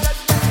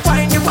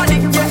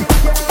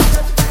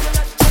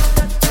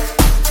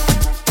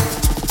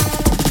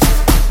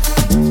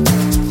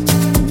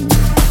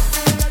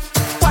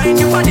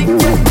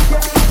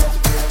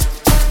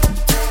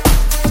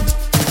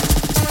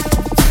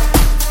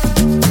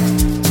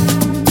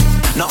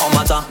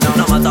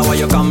 No matter where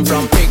you come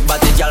from, big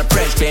body girl,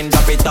 fresh clean,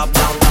 drop it up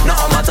down. No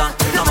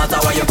matter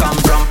where you come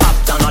from,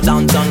 uptown or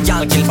downtown,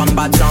 girl kill from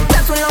bad sound.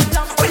 That's when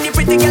when the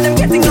pretty girl them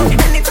getting low.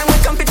 Anytime we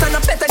come fit on a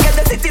better get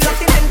the city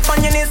locked in and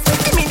fun you is.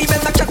 Give me the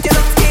better shot, you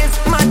know skills,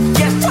 man,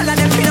 yeah, all of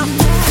them pin up.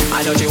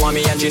 I know she want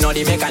me and she know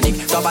the mechanic.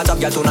 Top a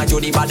top girl tonight you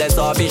the baddest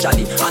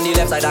officially. On the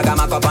left side I got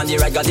my cup on the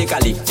right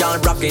vertically.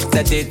 Can't rock it,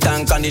 set it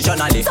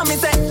unconditionally. So me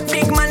say,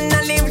 big man,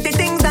 I leave the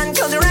things and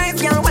close your eyes,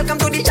 girl. Welcome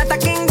to the Shatter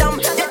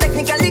Kingdom. Yeah,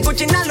 technically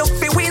Gucci now look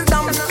for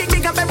wisdom.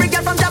 Big up every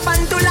girl from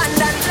Japan to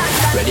London.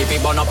 Ready for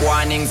burn up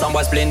warning, some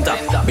boy splinter.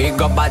 Big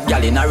up bad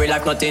girl in a real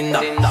life nothing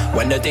that.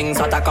 When the things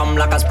hotter come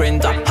like a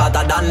sprinter,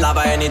 hotter than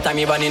lava anytime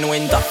even in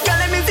winter. Girl,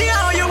 let me see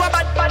how you are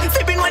bad,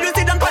 sipping when you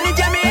sit down funny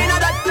jammy in a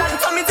that.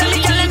 So me tell me,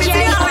 girl, let me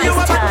see how you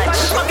are bad,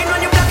 smoking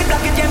when you black it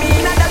jammy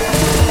in a that.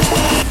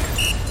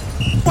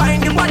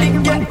 Wine your body,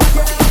 yeah.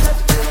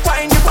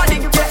 Wine your body,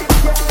 yeah.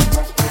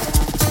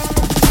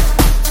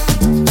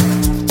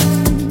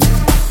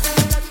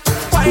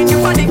 Wine your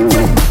body,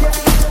 yeah.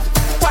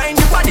 Wine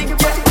your body,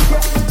 yeah.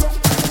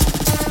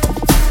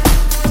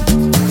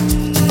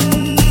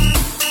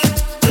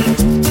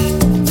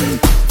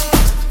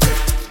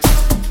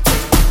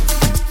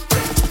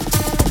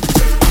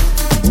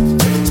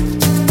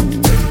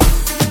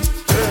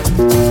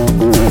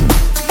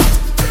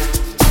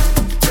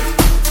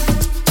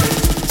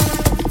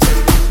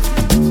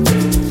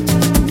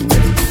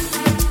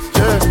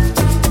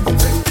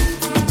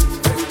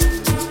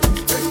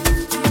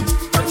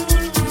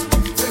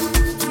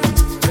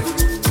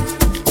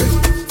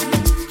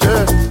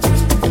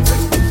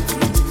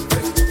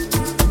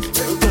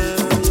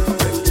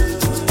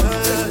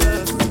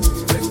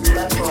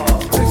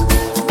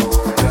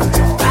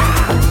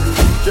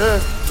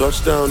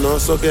 Touchdown, no,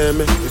 so get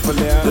me.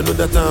 They know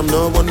that I'm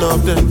not one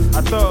of them.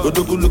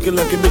 Godoku looking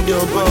like $1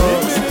 million.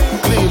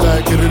 Clean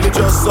like a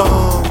religious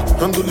song.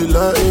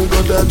 Alhamdulillah, ain't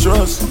got that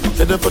trust.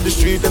 Headed for the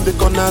street and they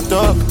gonna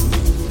talk.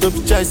 Don't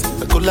be chase,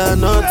 I could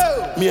line up.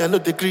 Me, I know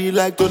they green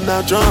like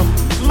Donald Trump.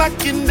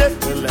 Makinde,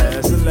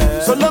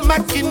 solo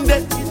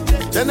Makinde.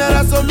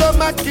 General solo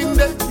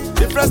Makinde.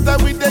 The first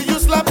time we they you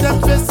slap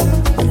them face.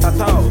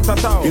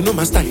 You know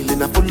my style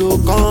and I follow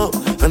calm.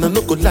 And I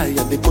no go lie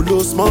and they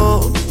follow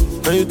small.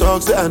 When you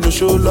talk, say I no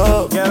show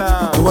love. Do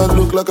I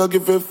look like I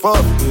give a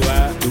fuck?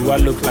 Do I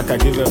look like I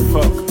give a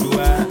fuck?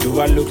 Do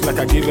I look like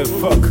I give a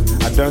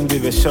fuck? I don't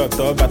give a shot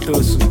or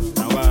batosu.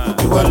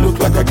 Do I look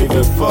like I give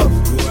a fuck?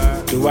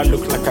 Do I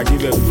look like I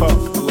give a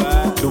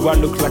fuck? Do I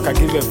look like I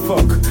give a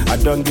fuck? I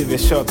don't give a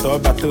shot or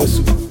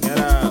batosu.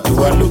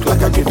 Do I look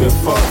like I give a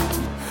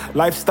fuck?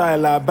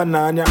 Lifestyle a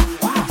banana.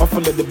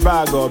 Offer the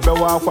bag or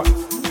bewakwa.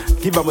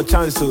 Give him a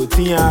chance to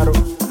tiaro.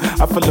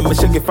 I feel the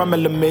machine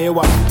family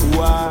mewa.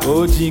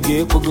 OG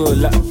get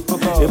Pugola.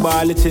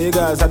 Ebali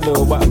Chegas at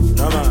Doba.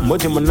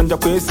 Mojimananda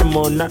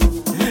Quesimona.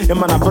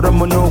 Emana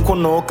Puramono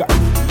Konoka.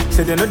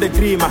 Say they know the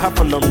cream I have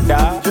for long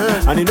da.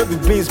 And you know the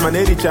beans man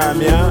every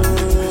time, yeah.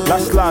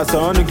 Last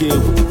on the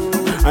game.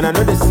 And I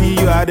know they see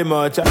you at the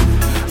much.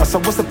 I saw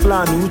what's the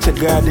plan, which I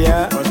got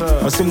there.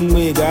 Or some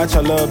way got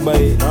your love by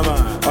it.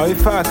 Or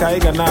if I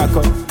can knock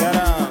up.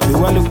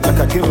 Do I look like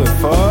I give a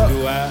fuck?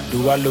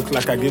 Do I look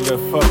like I give a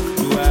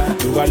fuck?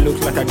 Do I look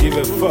like I give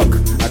a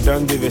fuck? I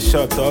don't give a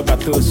shot or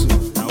batosu.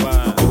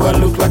 Do I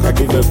look like I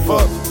give a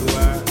fuck?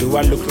 Do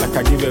I look like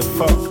I give a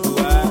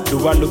fuck?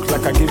 Do I look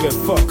like I give a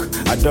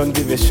fuck? I don't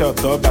give a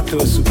shot or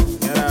batosu.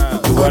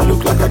 Do I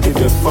look like I give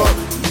a fuck?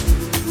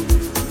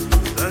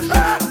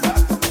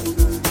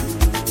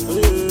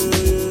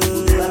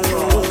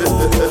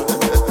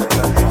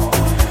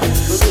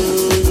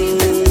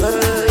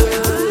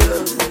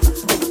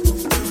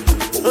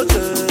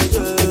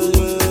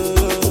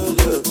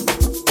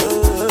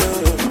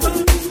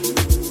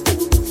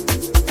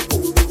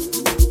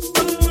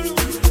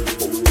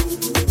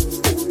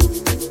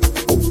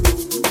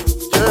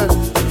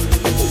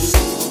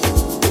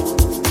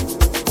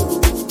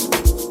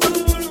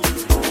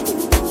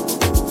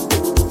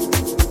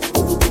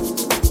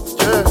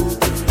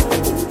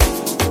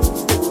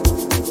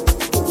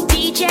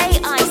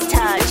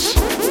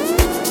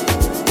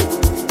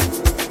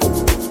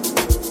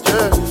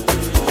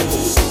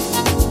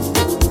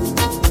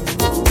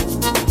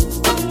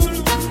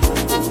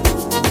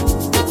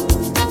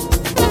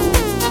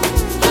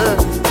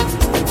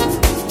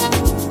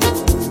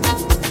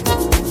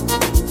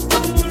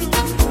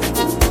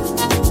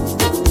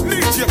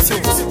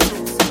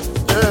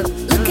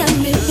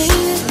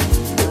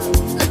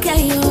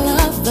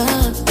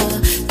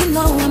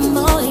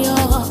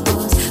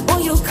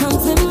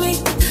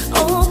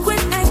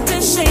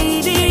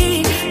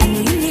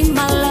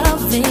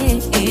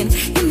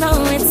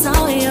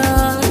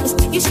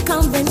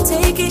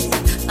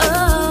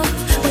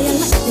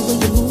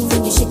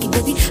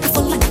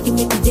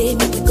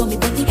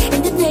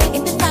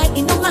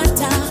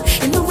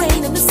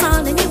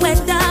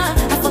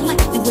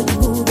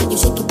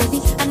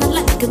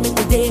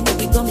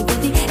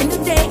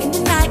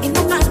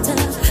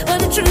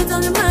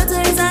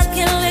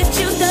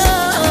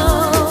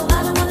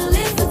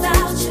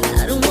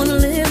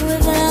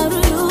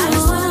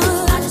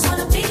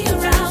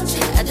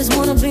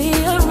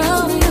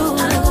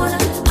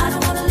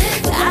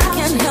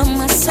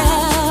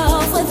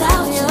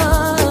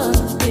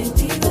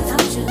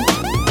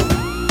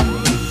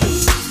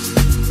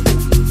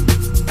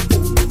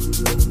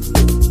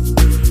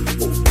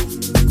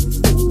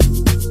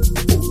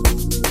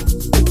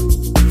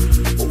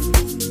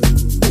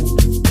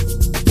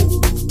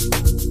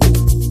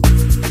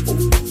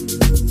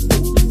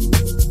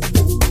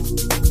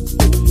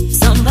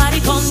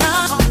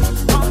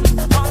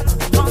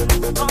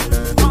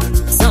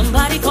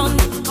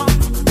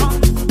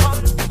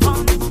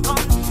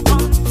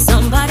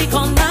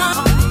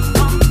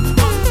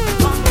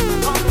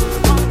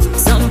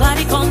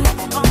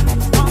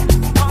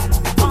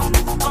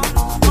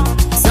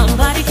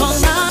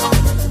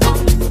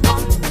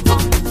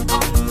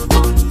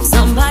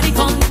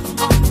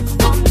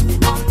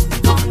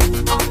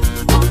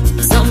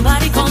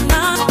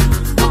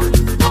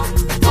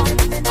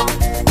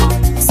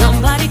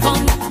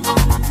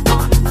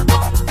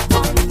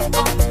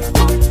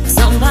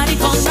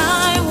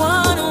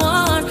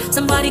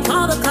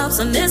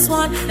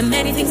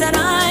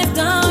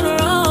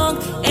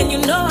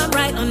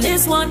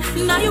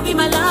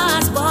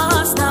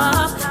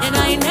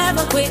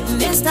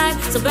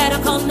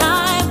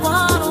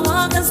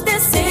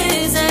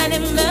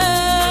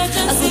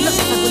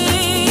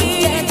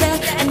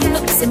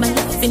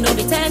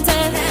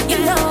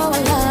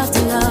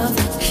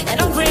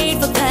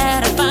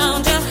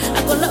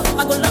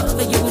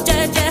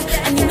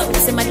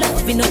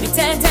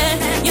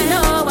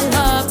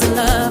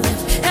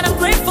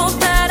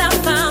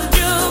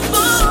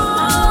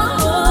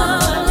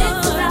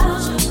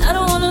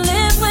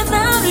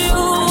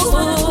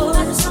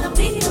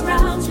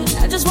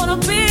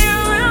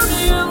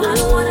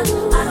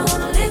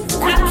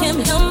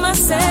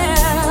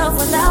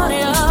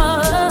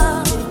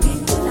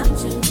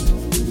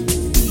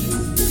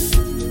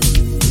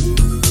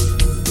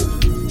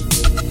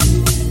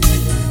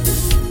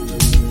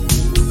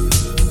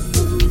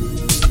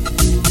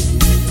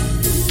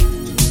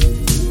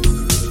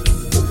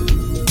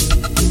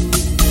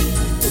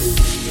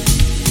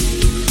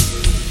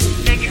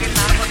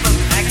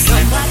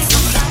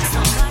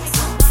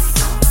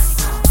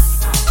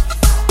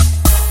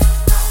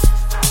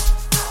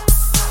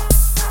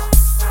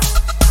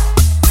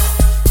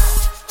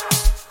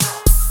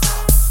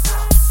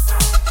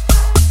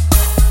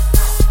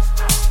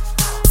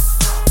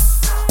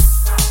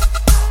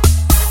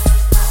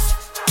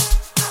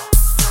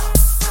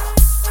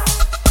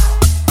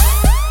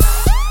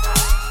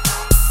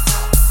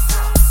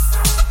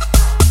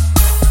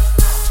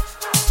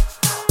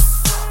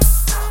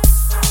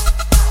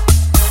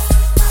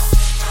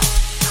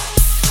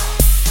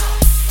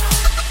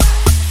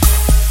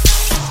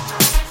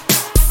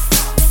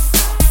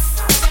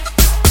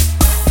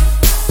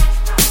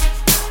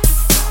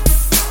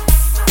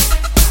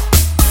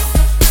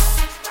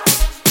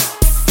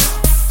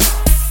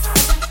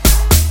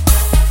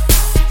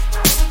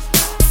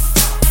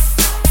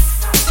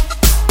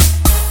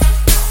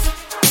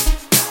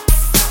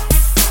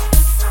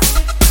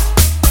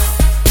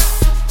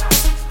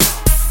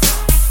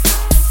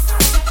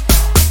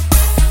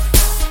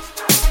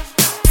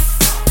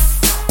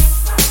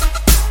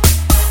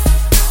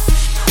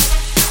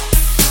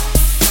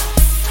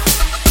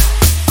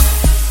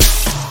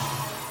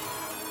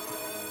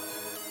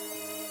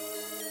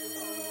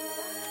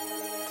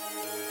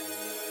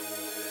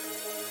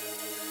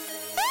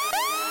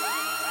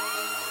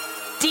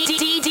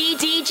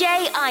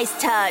 Ice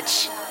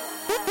Touch.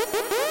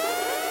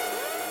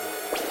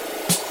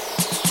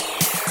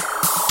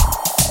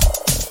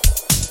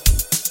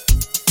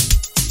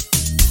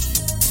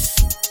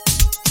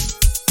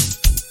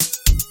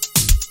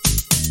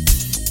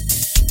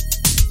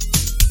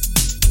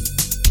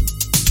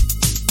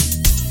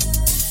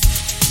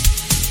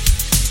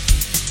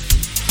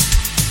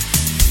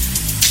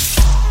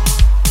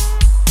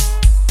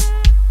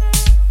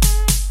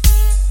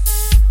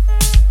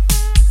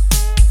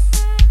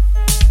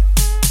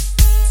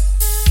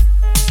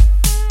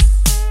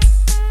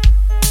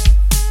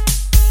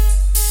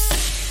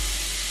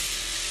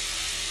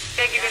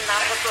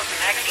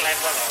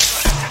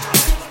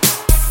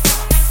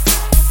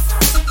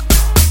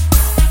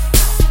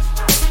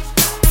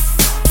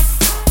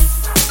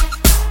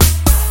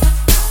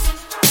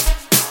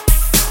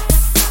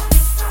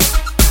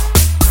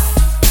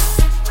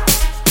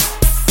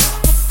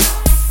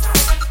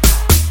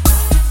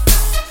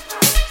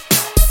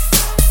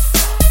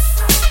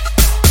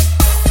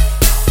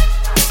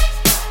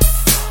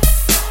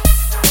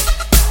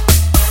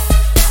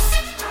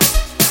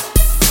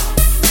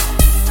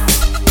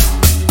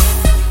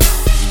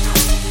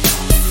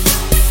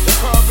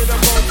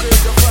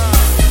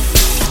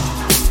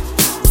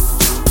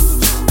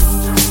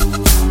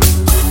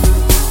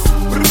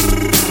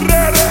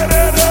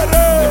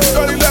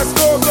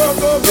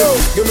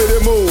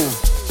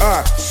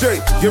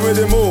 give me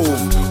the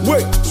move.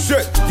 Wait,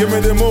 shit, give me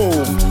the move.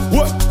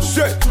 What,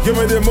 shit, give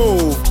me the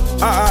move.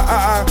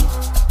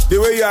 The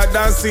way you are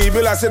dancing,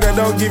 Bill, I said I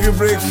don't give you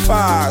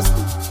breakfast.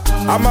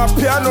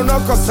 Amapiano,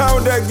 knock a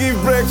sound that give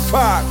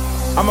breakfast.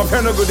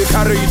 Amapiano go, they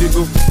carry you, they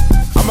go.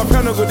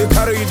 Amapiano go, they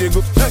carry you, they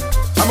go.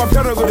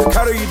 Amapiano go, they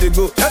carry you, they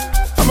go.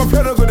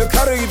 Amapiano go, they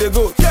carry you, they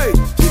go. Yeah,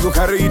 you go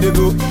carry you, they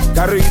go.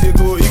 Carry you, they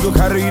go. You go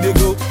carry you, they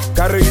go.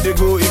 Carry you, they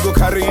go. You go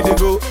carry you, they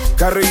go.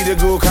 Carry you, they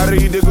go.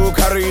 Carry you, they go.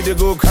 Carry you, they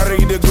go. Carry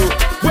you, they go.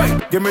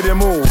 Wait, give me the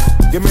move.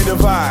 Give me the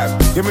vibe.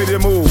 Give me the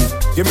move.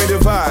 Give me the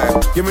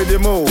vibe. Give me the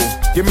move.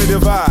 Give me the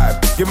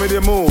vibe. Give me the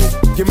move.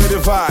 Give me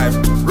the vibe.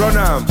 Run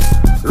am.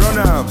 Run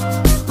am.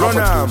 Run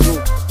am.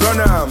 Run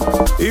am.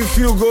 If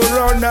you go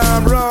run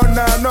am,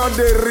 not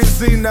the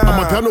reason am.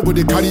 Amapiano go,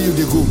 they carry you,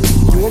 they go.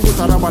 You won't go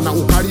Taraba, now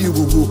will carry you,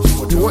 go.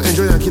 You won't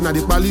enjoy your kid, now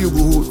they pali you,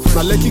 go.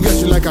 Now Lekki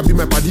gets you like I be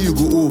my paddy, you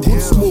go.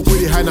 Good smoke where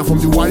they hide, now from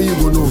the wari, you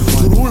go, no.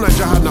 To rule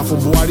Nigeria, now from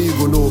Buhari, you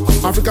go, no.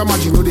 Africa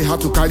magic, know they have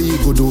to carry you,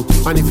 go, do.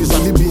 And if you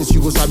sabi beans, you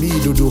go sabi,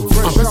 you do.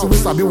 And person who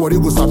sabi worry,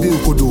 go sabi, you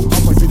go, do.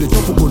 If you the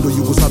chop, go,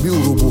 you go sabi,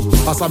 urobo.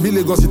 Asabi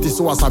Lagos City,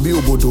 so asabi,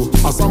 obodo.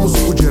 Asamu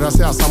Sukujera,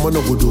 say asamo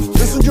no go do.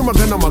 Listen to my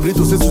grandma,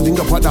 Margarito, say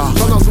Sudinga Pada.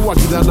 Sana Suwa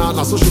Kidana,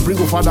 na so she bring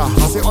go father.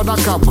 I say other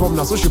cab come,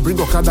 na so she bring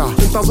go kada.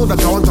 Intazo da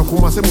kawanta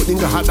kuma, say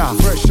Mudinga Hada.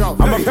 Fresh out.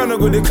 Amapiano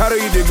go, they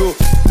carry you, they go.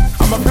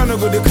 Amapiano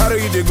go, they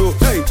carry you, they go.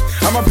 Hey,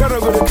 Amapiano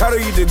go, they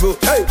carry you, they go.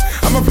 Hey,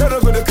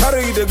 Amapiano go, they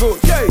carry you, they go.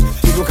 Yeah,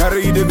 you go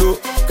carry you, they go.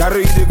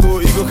 Carry you, they go.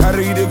 You go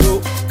carry you, they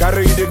go.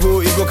 Carry you, they go.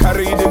 You go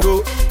carry you, they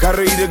go.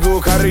 Carry you, they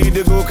go. Carry you,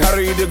 they go.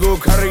 Carry you, they go.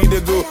 Carry you,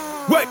 they go.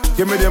 Wait,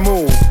 give me the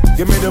move.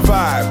 Give me the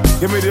vibe.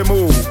 Give me the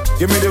move.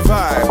 Give me the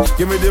vibe.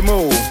 Give me the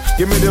move.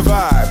 Give me the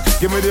vibe.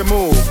 Give me the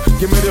move.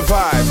 Give me the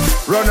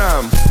vibe. Run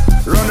am.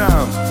 Run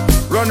am.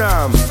 Run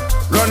am.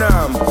 Run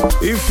am.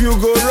 If you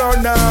go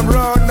run am,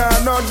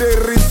 not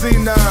the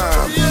reason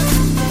am.